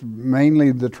 with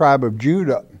mainly the tribe of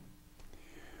Judah,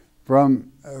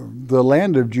 from the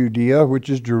land of Judea, which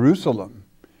is Jerusalem,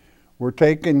 were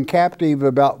taken captive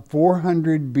about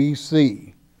 400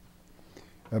 BC.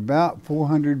 About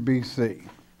 400 BC.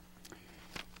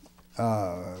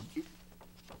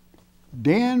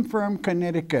 Dan from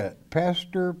Connecticut,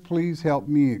 Pastor, please help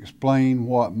me explain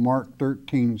what Mark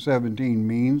 13:17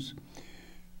 means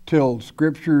till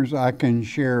scriptures I can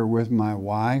share with my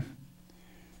wife.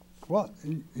 Well,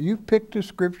 you picked a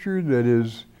scripture that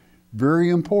is very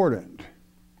important.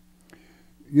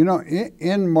 You know,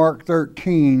 in Mark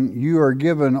 13, you are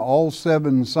given all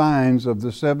 7 signs of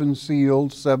the 7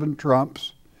 seals, 7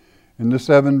 trumps, and the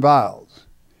 7 vials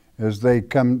as they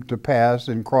come to pass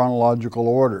in chronological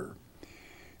order.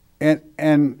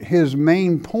 And his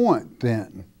main point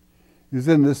then is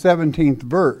in the 17th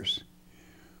verse,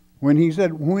 when he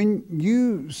said, when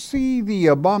you see the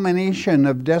abomination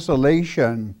of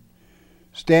desolation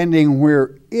standing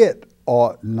where it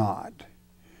ought not,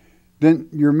 then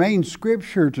your main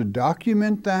scripture to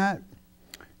document that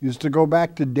is to go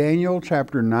back to Daniel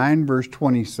chapter 9, verse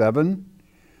 27,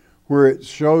 where it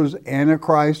shows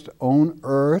Antichrist on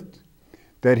earth,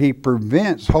 that he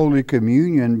prevents Holy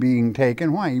Communion being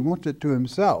taken. Why? He wants it to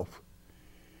himself.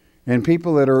 And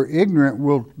people that are ignorant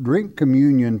will drink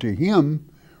communion to him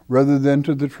rather than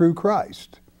to the true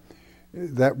Christ.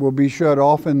 That will be shut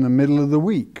off in the middle of the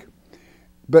week.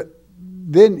 But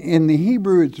then in the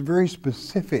Hebrew, it's very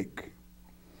specific.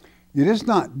 It is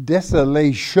not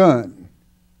desolation.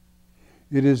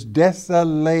 It is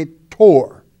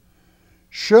desolator.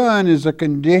 Shun is a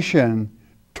condition.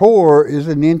 Tor is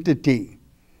an entity.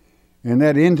 And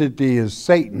that entity is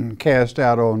Satan cast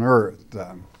out on earth.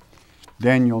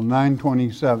 Daniel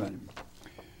 9:27.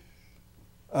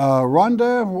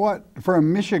 Rhonda,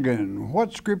 from Michigan,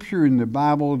 what scripture in the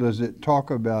Bible does it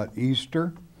talk about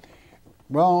Easter?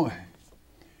 Well,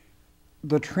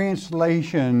 the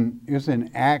translation is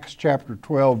in Acts chapter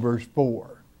 12, verse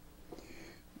 4.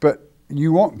 But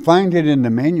you won't find it in the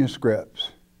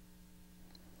manuscripts.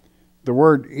 The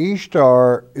word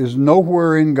Ishtar is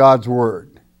nowhere in God's word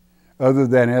other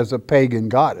than as a pagan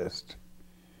goddess.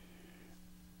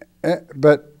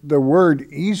 But the word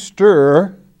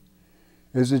Easter,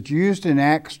 as it's used in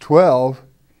Acts 12,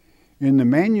 in the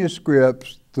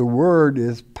manuscripts, the word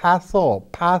is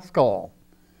Paschal,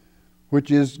 which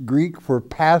is Greek for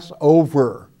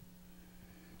Passover.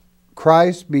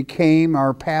 Christ became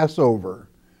our Passover.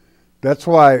 That's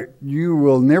why you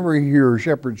will never hear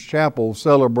Shepherd's Chapel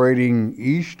celebrating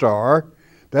Ishtar.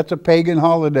 That's a pagan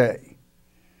holiday.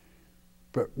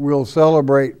 But we'll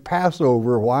celebrate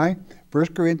Passover. Why? 1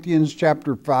 Corinthians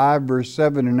chapter 5, verse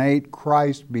 7 and 8,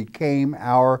 Christ became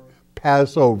our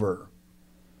Passover.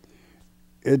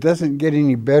 It doesn't get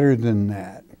any better than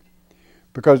that.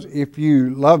 Because if you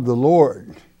love the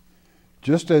Lord,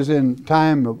 just as in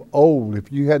time of old,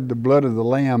 if you had the blood of the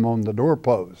Lamb on the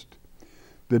doorpost,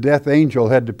 the death angel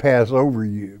had to pass over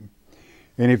you.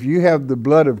 And if you have the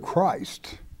blood of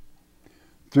Christ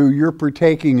through your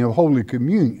partaking of Holy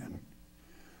Communion,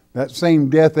 that same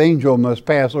death angel must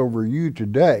pass over you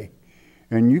today,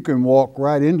 and you can walk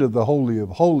right into the Holy of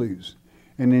Holies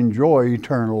and enjoy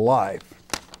eternal life.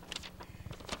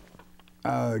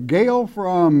 Gail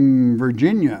from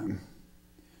Virginia,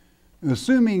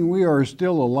 assuming we are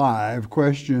still alive,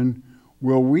 question,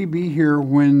 will we be here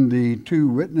when the two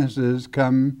witnesses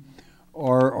come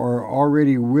or are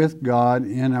already with God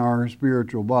in our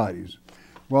spiritual bodies?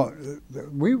 Well,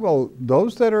 we will.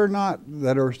 Those that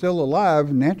are still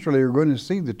alive naturally are going to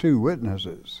see the two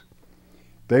witnesses.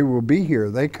 They will be here.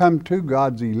 They come to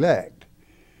God's elect.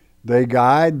 They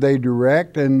guide, they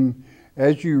direct, and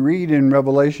as you read in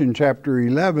Revelation chapter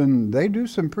 11, they do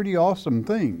some pretty awesome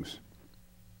things.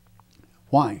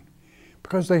 Why?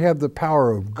 Because they have the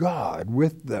power of God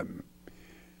with them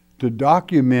to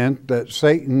document that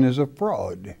Satan is a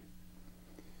fraud,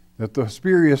 that the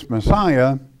spurious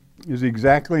Messiah is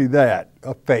exactly that,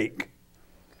 a fake.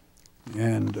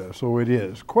 And so it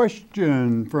is.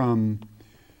 Question from,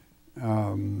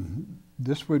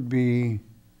 this would be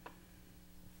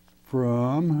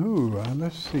from who?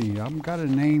 Let's see, I've got a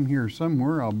name here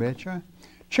somewhere, I'll bet you.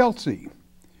 Chelsea.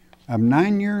 I'm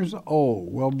 9 years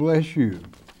old. Well, bless you.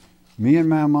 Me and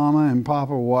my mama and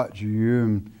papa watch you,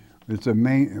 and it's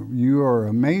you are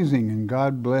amazing, and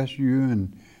God bless you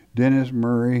and Dennis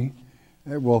Murray.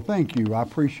 Well, thank you. I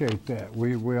appreciate that.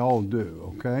 We all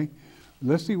do, okay?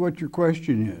 Let's see what your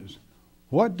question is.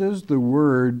 What does the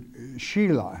word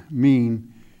Sheila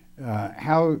mean?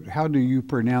 How do you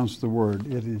pronounce the word?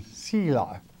 It is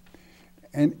Sheila.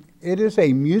 And it is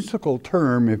a musical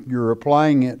term if you're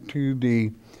applying it to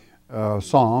the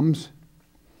Psalms.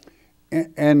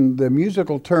 And the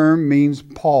musical term means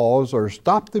pause or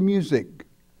stop the music.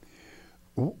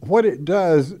 What it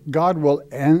does, God will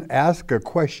ask a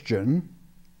question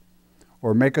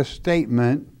or make a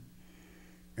statement,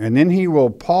 and then he will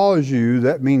pause you.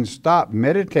 That means stop,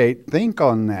 meditate, think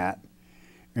on that.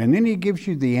 And then he gives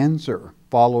you the answer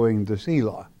following the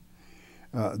Selah.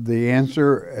 The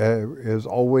answer is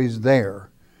always there,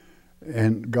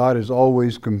 and God is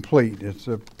always complete. It's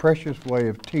a precious way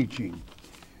of teaching.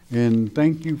 And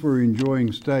thank you for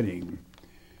enjoying studying.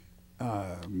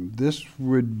 This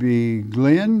would be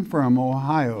Glenn from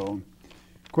Ohio.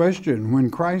 Question, when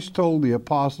Christ told the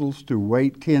apostles to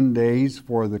wait 10 days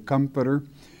for the Comforter,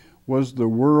 was the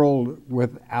world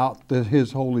without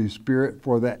his Holy Spirit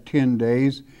for that 10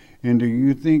 days? And do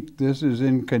you think this is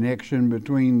in connection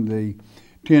between the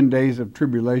 10 days of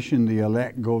tribulation the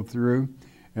elect go through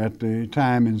at the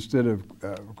time instead of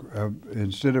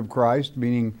Christ,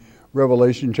 meaning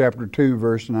Revelation chapter 2,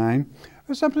 verse 9?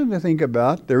 There's something to think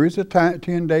about. There is a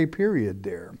 10-day period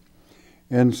there.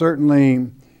 And certainly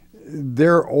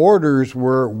their orders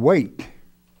were wait.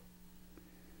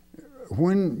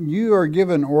 When you are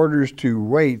given orders to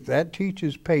wait, that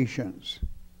teaches patience.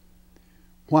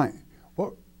 Why?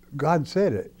 Well, God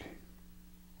said it.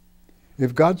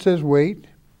 If God says wait,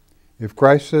 if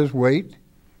Christ says wait,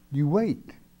 you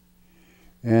wait.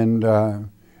 And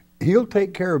He'll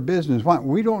take care of business. Why?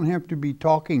 We don't have to be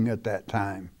talking at that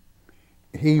time.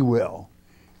 He will.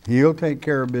 He'll take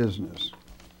care of business.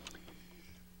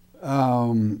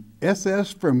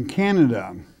 SS from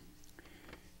Canada.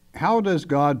 How does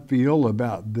God feel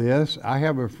about this? I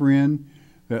have a friend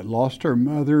that lost her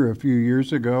mother a few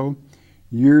years ago.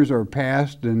 Years are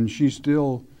past and she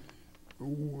still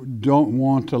don't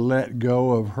want to let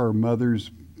go of her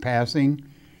mother's passing.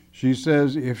 She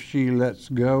says if she lets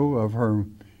go of her,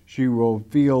 she will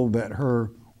feel that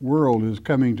her world is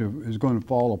going to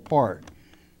fall apart.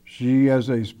 She has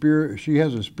a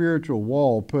spiritual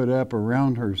wall put up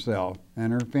around herself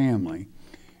and her family,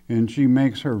 and she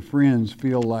makes her friends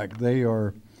feel like they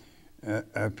are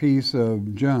a piece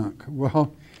of junk.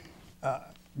 Well,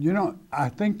 I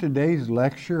think today's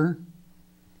lecture,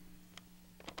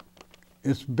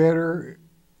 it's better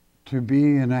to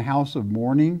be in a house of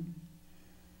mourning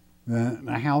than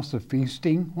a house of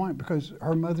feasting. Why? Because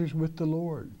her mother's with the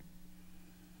Lord.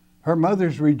 Her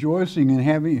mother's rejoicing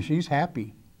and she's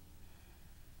happy.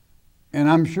 And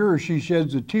I'm sure she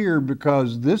sheds a tear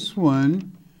because this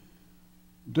one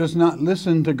does not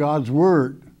listen to God's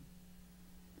word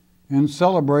and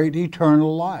celebrate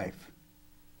eternal life.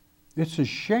 It's a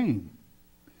shame.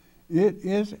 It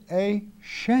is a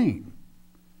shame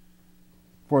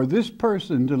for this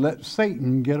person to let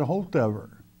Satan get a hold of her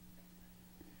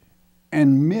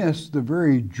and miss the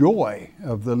very joy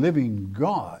of the living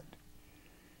God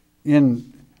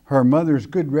in her mother's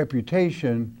good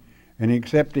reputation and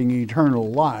accepting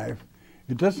eternal life.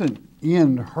 It doesn't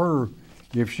end her.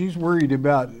 If she's worried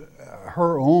about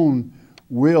her own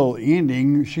will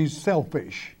ending, she's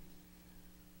selfish.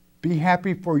 Be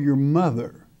happy for your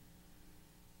mother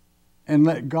and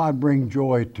let God bring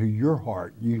joy to your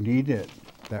heart. You need it.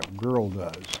 That girl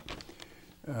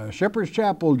does. Shepherd's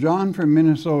Chapel, John from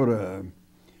Minnesota.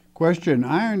 Question: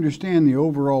 I understand the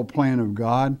overall plan of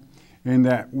God and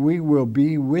that we will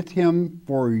be with Him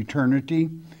for eternity.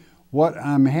 What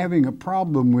I'm having a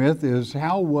problem with is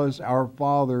how our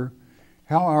Father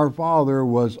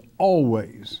was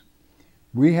always.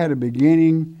 We had a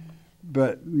beginning,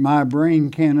 but my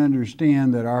brain can't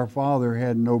understand that our Father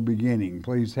had no beginning.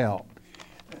 Please help.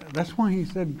 That's why He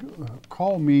said,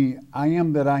 call me, I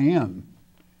am that I am.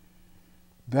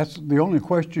 That's the only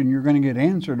question you're going to get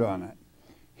answered on it.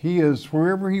 He is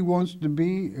wherever He wants to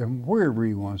be and wherever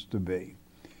He wants to be.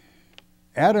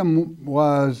 Adam,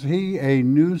 was he a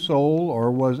new soul,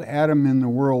 or was Adam in the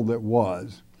world that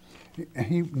was?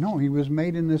 No, he was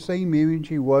made in the same image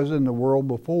he was in the world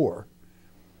before.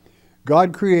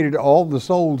 God created all the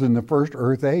souls in the first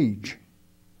earth age.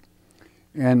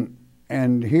 And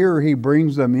here He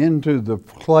brings them into the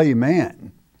clay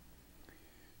man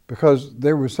because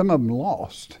there were some of them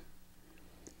lost.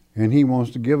 And He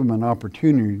wants to give them an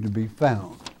opportunity to be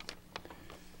found.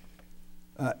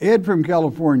 Ed from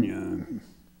California.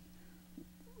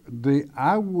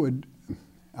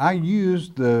 I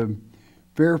used the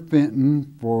Fair Fenton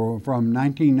from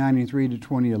 1993 to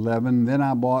 2011. Then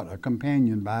I bought a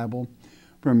companion Bible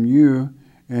from you,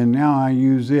 and now I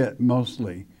use it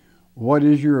mostly. What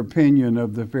is your opinion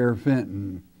of the Fair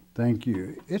Fenton? Thank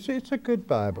you. It's a good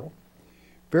Bible.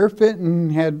 Fair Fenton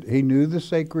he knew the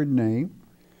sacred name,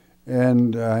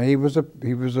 and he was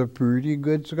a pretty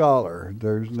good scholar.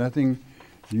 There's nothing.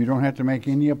 You don't have to make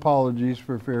any apologies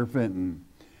for Fair Fenton.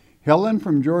 Helen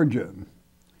from Georgia.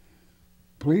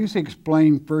 Please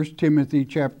explain 1 Timothy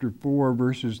chapter 4,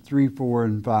 verses 3, 4,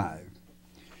 and 5.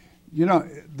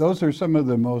 Those are some of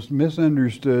the most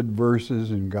misunderstood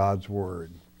verses in God's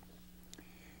Word.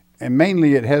 And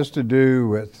mainly it has to do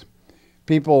with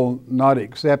people not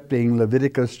accepting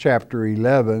Leviticus chapter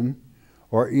 11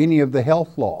 or any of the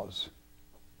health laws.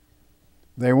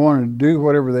 They want to do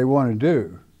whatever they want to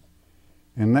do,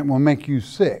 and that will make you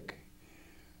sick.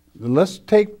 Let's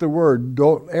take the word,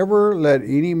 don't ever let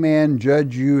any man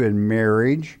judge you in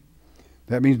marriage.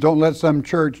 That means don't let some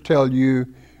church tell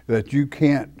you that you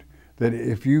can't, that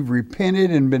if you've repented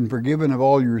and been forgiven of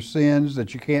all your sins,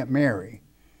 that you can't marry.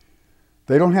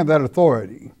 They don't have that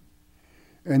authority.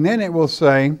 And then it will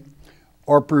say,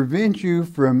 or prevent you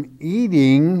from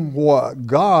eating what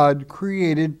God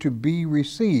created to be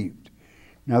received.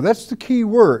 Now that's the key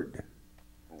word.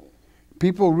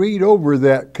 People read over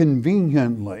that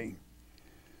conveniently.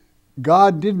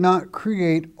 God did not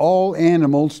create all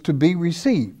animals to be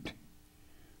received.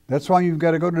 That's why you've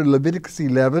got to go to Leviticus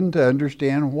 11 to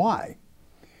understand why.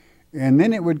 And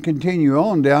then it would continue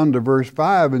on down to verse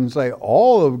 5 and say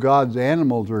all of God's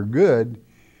animals are good.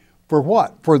 For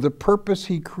what? For the purpose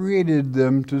He created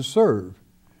them to serve.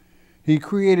 He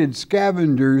created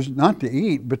scavengers not to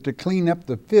eat, but to clean up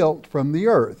the filth from the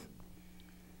earth.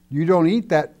 You don't eat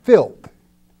that filth,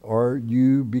 or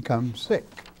you become sick.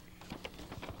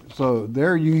 So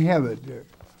there you have it.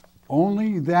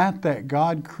 Only that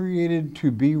God created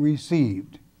to be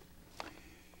received.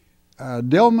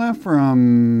 Delma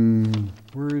from,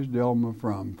 where is Delma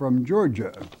from? From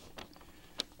Georgia.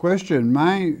 Question,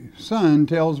 my son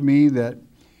tells me that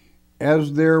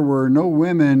as there were no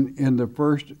women in the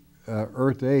first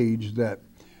earth age, that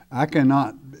I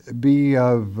cannot be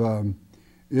of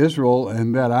Israel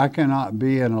and that I cannot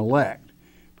be an elect.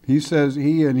 He says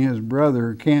he and his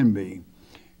brother can be.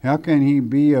 How can he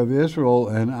be of Israel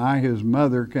and I, his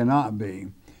mother, cannot be?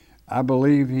 I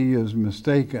believe he is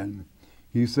mistaken.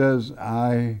 He says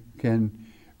I can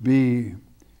be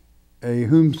a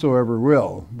whomsoever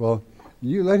will. Well,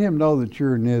 you let him know that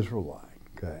you're an Israelite,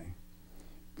 okay?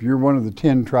 If you're one of the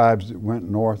 10 tribes that went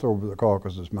north over the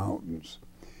Caucasus Mountains.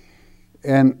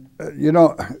 And,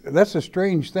 that's a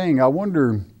strange thing. I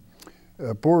wonder,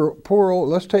 poor old,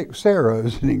 let's take Sarah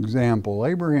as an example,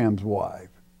 Abraham's wife.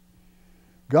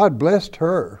 God blessed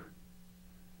her.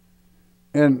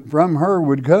 And from her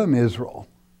would come Israel.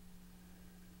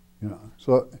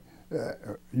 So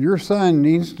your son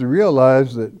needs to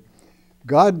realize that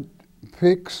God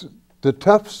picks the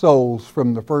tough souls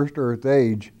from the first earth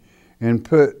age and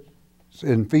puts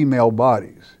in female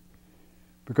bodies.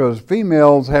 Because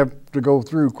females have to go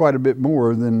through quite a bit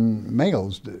more than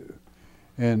males do.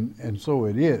 And so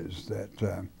it is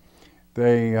that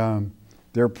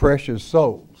they're precious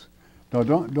souls. No,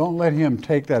 don't let him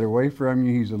take that away from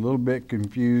you. He's a little bit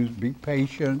confused. Be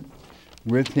patient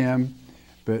with him.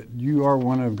 But you are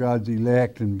one of God's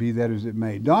elect, and be that as it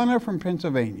may. Donna from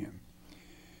Pennsylvania.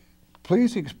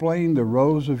 Please explain the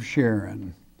Rose of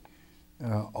Sharon.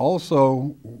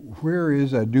 Also, where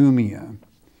is Adumia?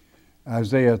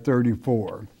 Isaiah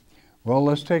 34. Well,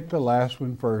 let's take the last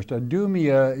one first.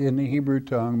 Adumia in the Hebrew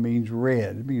tongue means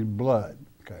red. It means blood.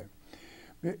 Okay.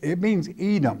 It means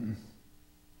Edom.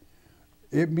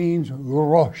 It means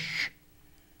Rosh.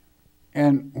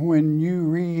 And when you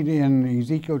read in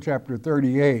Ezekiel chapter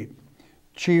 38,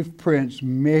 Chief Prince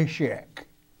Meshach,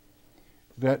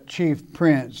 that chief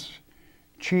prince,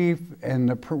 chief and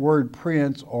the word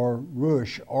prince are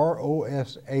Rush,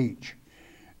 R-O-S-H,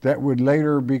 that would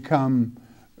later become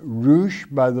Rush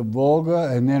by the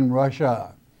Volga and then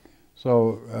Russia.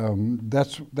 So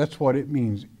that's what it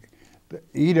means.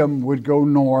 Edom would go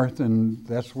north, and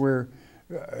that's where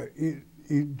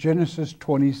Genesis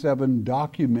 27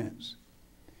 documents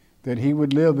that he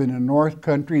would live in a north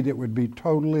country that would be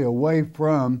totally away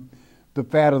from the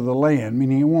fat of the land,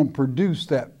 meaning it won't produce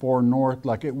that far north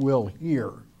like it will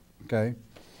here, okay?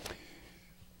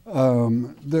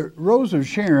 The Rose of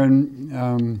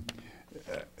Sharon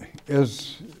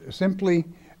is simply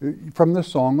from the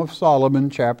Song of Solomon,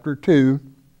 chapter 2.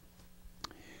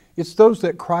 It's those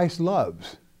that Christ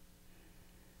loves.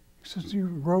 He says,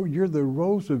 you're the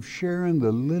Rose of Sharon,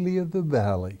 the lily of the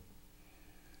valley.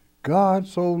 God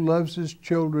so loves His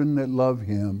children that love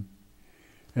Him.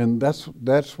 And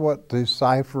that's what the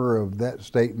cipher of that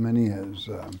statement is.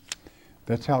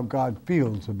 That's how God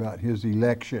feels about His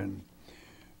election.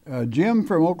 Jim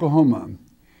from Oklahoma.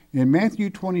 In Matthew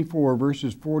 24,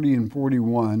 verses 40 and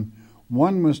 41,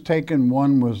 one was taken,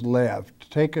 one was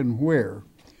left. Taken where?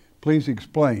 Please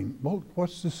explain. Well,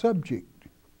 what's the subject?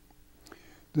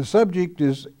 The subject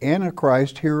is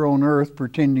Antichrist here on earth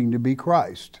pretending to be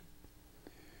Christ.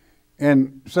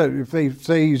 And so if they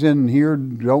say he's in here,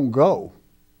 don't go.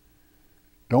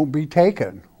 Don't be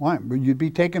taken. Why? But you'd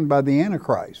be taken by the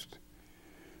Antichrist.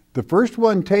 The first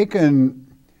one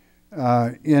taken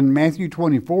in Matthew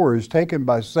 24 is taken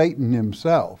by Satan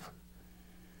himself.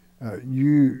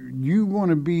 You want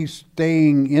to be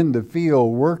staying in the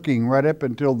field, working right up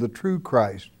until the true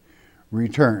Christ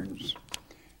returns.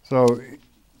 So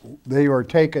they are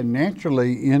taken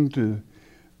naturally into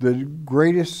the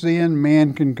greatest sin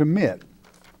man can commit.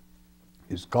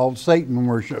 It's called Satan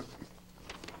worship.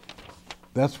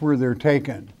 That's where they're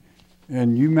taken.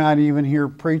 And you might even hear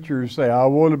preachers say, I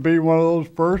want to be one of those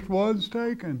first ones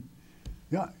taken.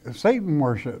 Yeah, Satan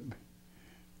worship.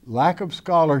 Lack of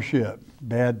scholarship,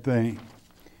 bad thing.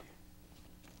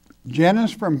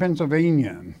 Janice from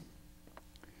Pennsylvania.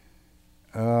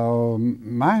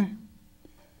 My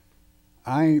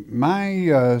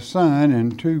son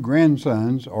and 2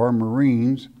 grandsons are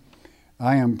Marines.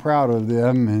 I am proud of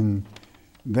them, and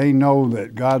they know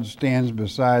that God stands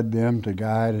beside them to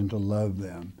guide and to love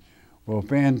them. Well,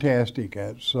 fantastic.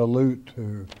 Salute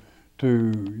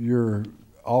to your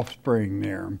offspring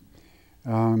there.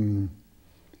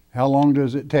 How long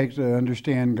does it take to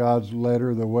understand God's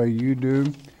letter the way you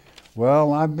do?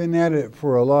 Well, I've been at it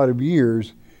for a lot of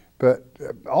years, but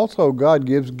also God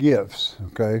gives gifts,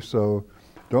 okay? So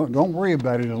don't worry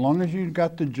about it. As long as you've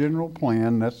got the general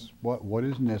plan, that's what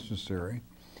is necessary.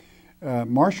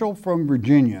 Marshall from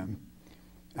Virginia.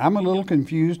 I'm a little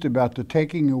confused about the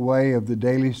taking away of the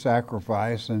daily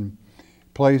sacrifice and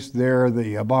place there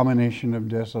the abomination of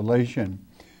desolation.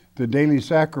 The daily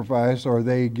sacrifice, are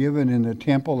they given in the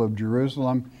temple of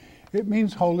Jerusalem? It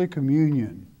means Holy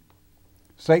Communion.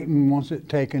 Satan wants it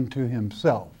taken to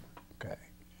himself. Okay,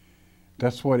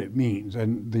 that's what it means,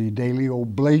 and the daily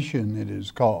oblation it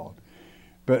is called.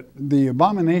 But the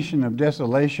abomination of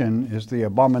desolation is the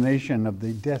abomination of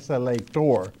the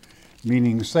desolator,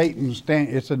 meaning Satan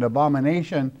it's an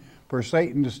abomination for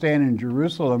Satan to stand in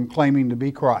Jerusalem claiming to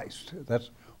be Christ. That's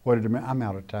what it means. I'm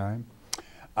out of time.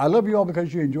 I love you all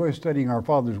because you enjoy studying our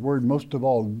Father's Word. Most of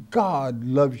all, God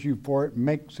loves you for it,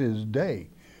 makes His day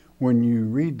when you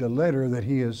read the letter that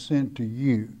He has sent to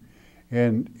you.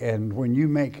 And when you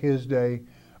make His day,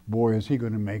 boy, is He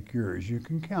going to make yours. You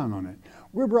can count on it.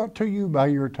 We're brought to you by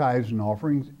your tithes and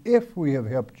offerings. If we have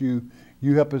helped you,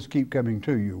 you help us keep coming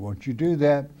to you. Once you do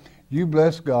that, you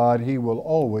bless God. He will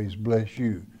always bless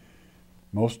you.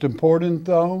 Most important,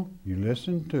 though, you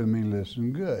listen to me,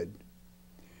 listen good.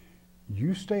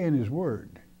 You stay in His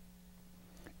Word.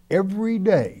 Every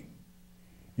day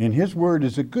in His Word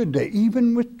is a good day,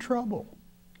 even with trouble.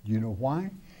 You know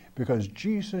why? Because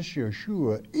Jesus,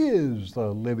 Yeshua, is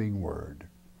the living Word.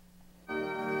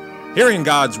 Hearing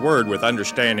God's Word with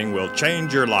understanding will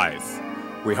change your life.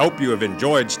 We hope you have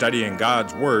enjoyed studying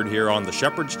God's Word here on the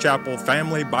Shepherd's Chapel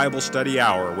Family Bible Study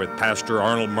Hour with Pastor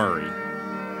Arnold Murray.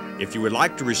 If you would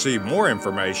like to receive more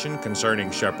information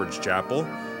concerning Shepherd's Chapel,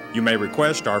 you may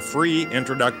request our free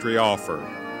introductory offer.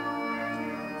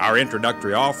 Our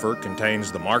introductory offer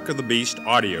contains the Mark of the Beast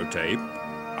audio tape,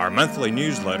 our monthly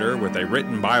newsletter with a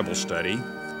written Bible study,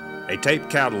 a tape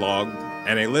catalog,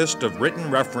 and a list of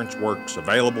written reference works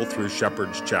available through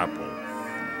Shepherd's Chapel.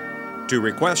 To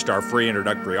request our free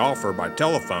introductory offer by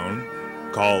telephone,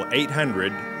 call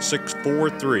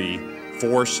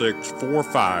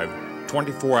 800-643-4645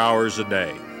 24 hours a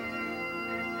day.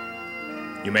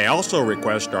 You may also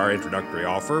request our introductory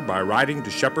offer by writing to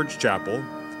Shepherd's Chapel,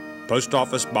 Post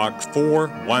Office Box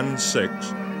 416,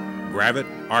 Gravette,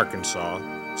 Arkansas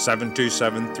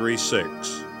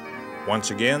 72736.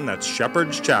 Once again, that's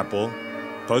Shepherd's Chapel,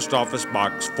 Post Office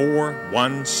Box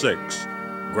 416,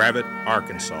 Gravette,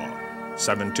 Arkansas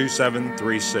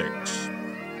 72736.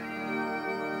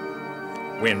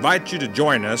 We invite you to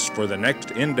join us for the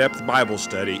next in-depth Bible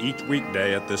study each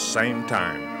weekday at this same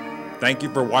time. Thank you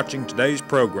for watching today's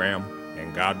program,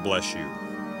 and God bless you.